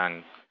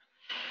Bank.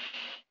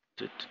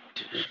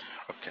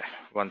 Okay,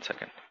 1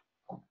 second.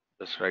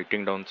 Just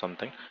writing down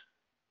something.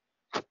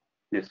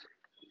 Yes.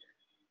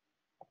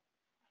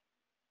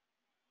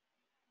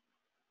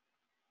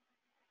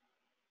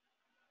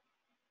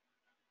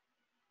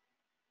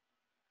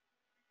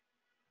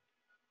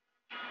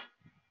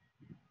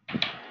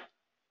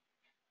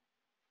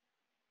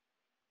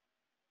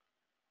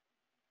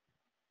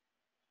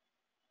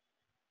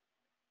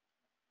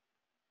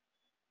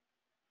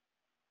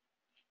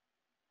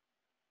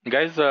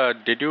 Guys,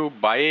 did you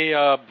buy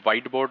a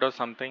whiteboard or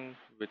something,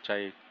 which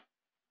I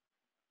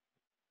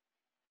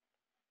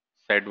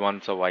said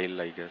once a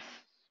while, I guess,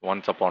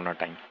 once upon a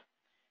time.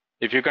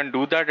 If you can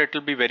do that, it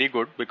will be very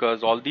good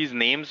because all these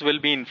names will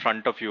be in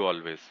front of you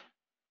always.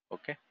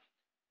 Okay,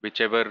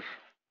 whichever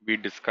we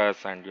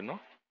discuss and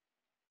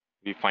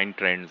we find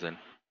trends in,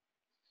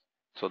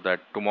 so that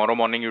tomorrow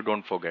morning you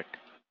don't forget.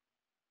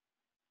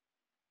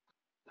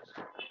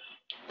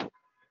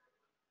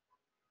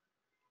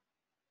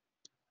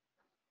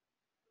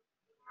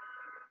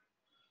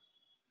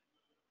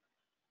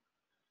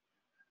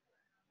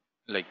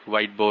 Like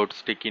whiteboard,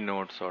 sticky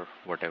notes, or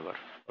whatever.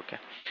 Okay.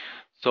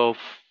 So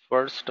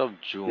 1st of Yes.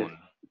 June.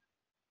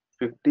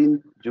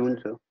 15th June,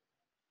 sir.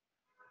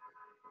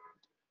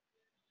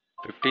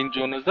 15th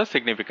June is the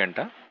significant,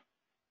 huh?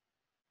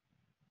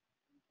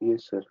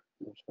 Yes, sir.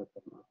 Yes, sir.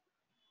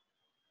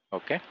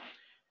 Okay.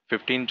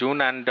 15th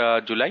June and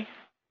July.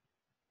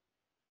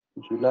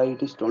 July,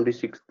 it is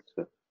 26th,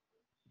 sir.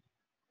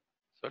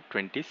 So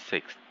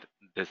 26th,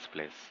 this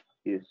place.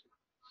 Yes.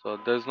 So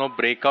there's no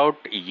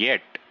breakout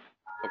yet.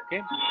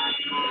 Okay.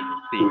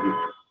 Let's see.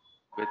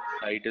 Which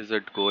side is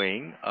it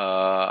going?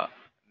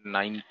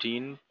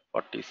 19,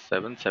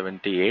 47,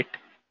 78,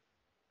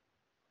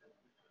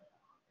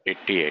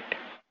 88.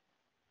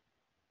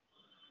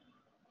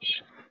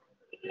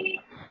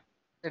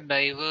 The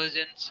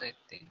divergence, I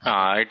think.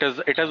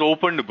 It has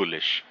opened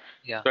bullish.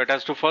 Yeah. So it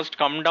has to first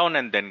come down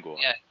and then go up.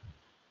 Yeah.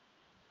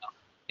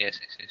 Yes.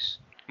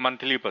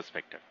 Monthly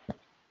perspective.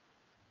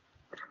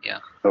 Yeah.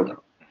 Okay.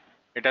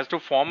 It has to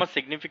form a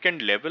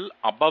significant level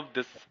above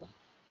this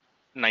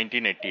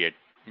 1988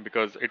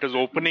 because it is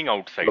opening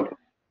outside. Okay.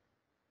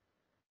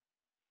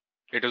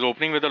 It is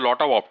opening with a lot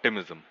of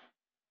optimism.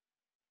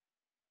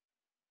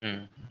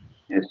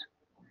 Yes.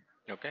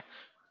 Okay.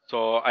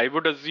 So I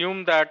would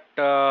assume that,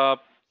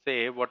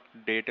 say, what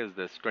date is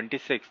this?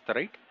 26th,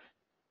 right?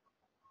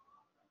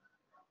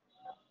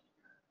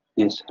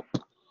 Yes.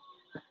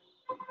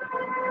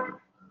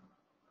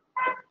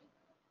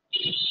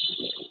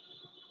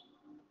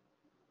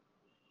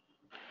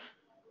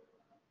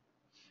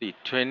 See,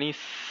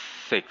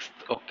 26th.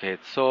 Okay.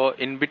 So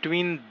in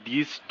between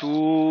these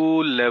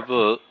two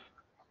level,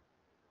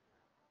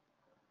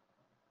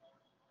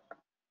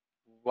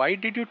 why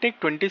did you take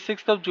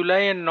 26th of July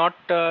and not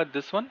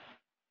this one?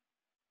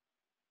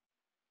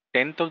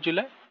 10th of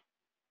July?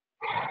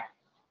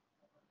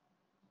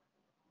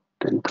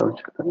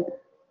 10,000.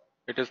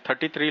 It is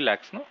 33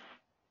 lakhs, no?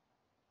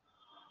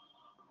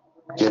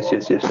 Yes, sir.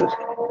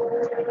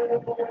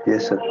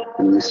 Yes, sir.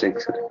 Mistake,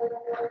 sir.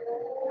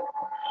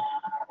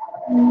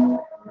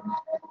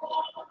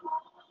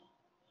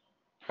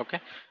 Okay.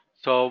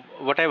 So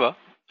whatever.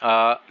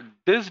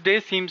 This day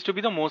seems to be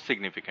the most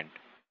significant.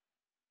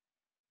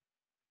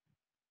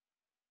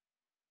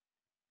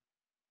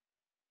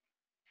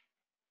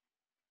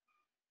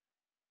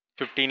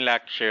 $15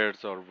 lakh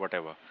shares or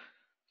whatever.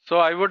 So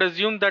I would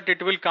assume that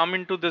it will come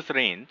into this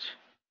range.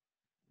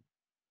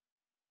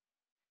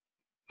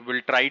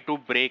 we'll try to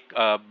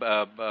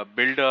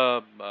build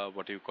a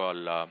what do you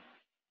call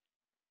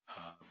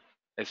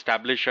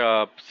establish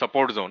a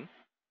support zone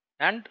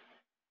and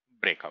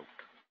break out.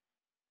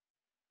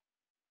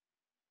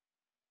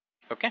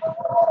 Okay.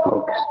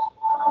 Okay.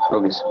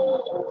 Okay, sir.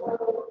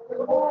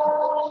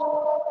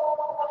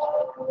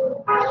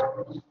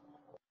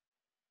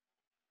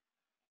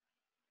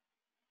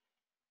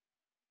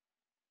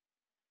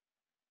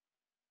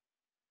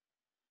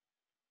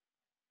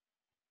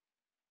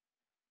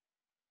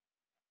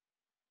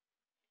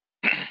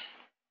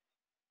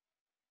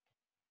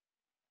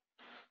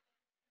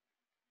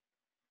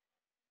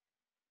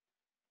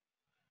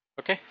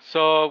 Okay,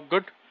 so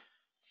good.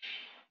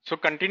 So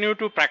continue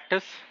to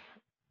practice.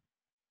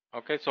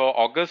 Okay, so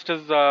August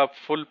is a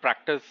full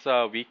practice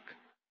week.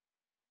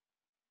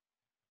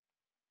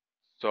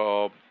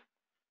 So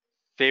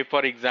say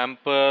for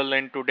example,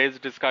 in today's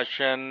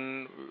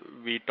discussion,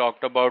 we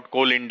talked about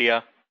Coal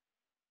India,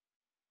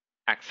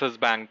 Axis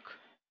Bank,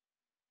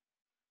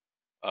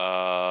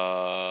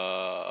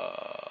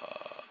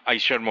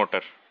 Eicher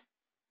Motor,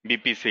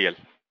 BPCL.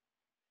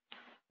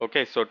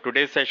 Okay, so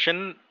today's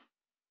session,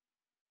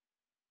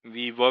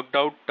 we worked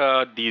out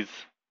these,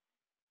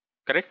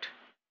 correct?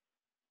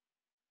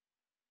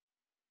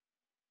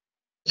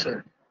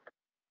 Sir.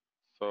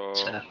 So,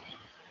 Sir.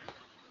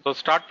 so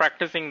start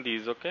practicing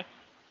these, okay?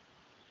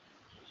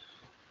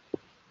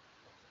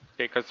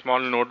 Take a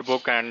small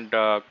notebook and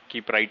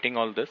keep writing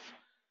all this.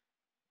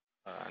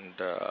 And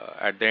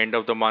at the end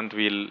of the month,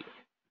 we'll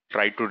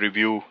try to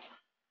review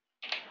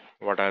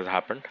what has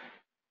happened.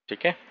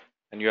 Okay?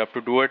 And you have to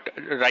do it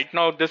right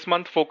now. This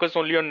month, focus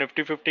only on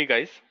Nifty 50,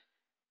 guys.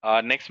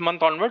 Next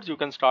month onwards, you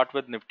can start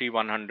with Nifty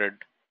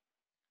 100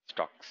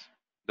 stocks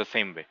the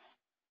same way.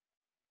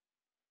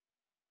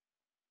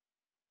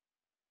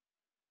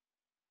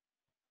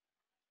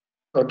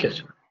 Okay,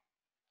 sir.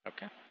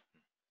 Okay.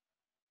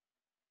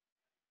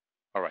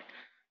 All right.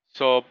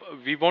 So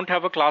we won't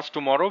have a class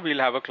tomorrow. We'll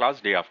have a class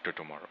day after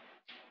tomorrow.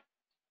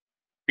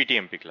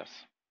 PTMP class.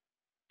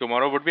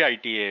 Tomorrow would be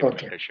ITA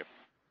Okay. mentorship.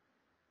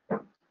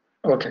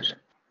 Okay, sir.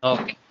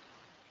 Okay.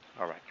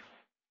 All right.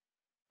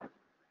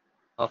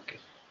 Okay.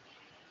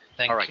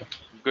 Thank All right. you.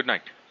 Good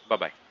night.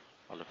 Bye-bye.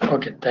 All of you.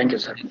 Okay, thank you,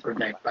 sir. Good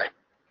night. Bye.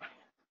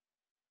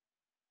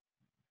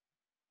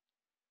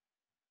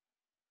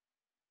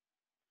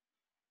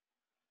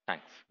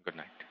 Thanks. Good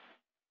night.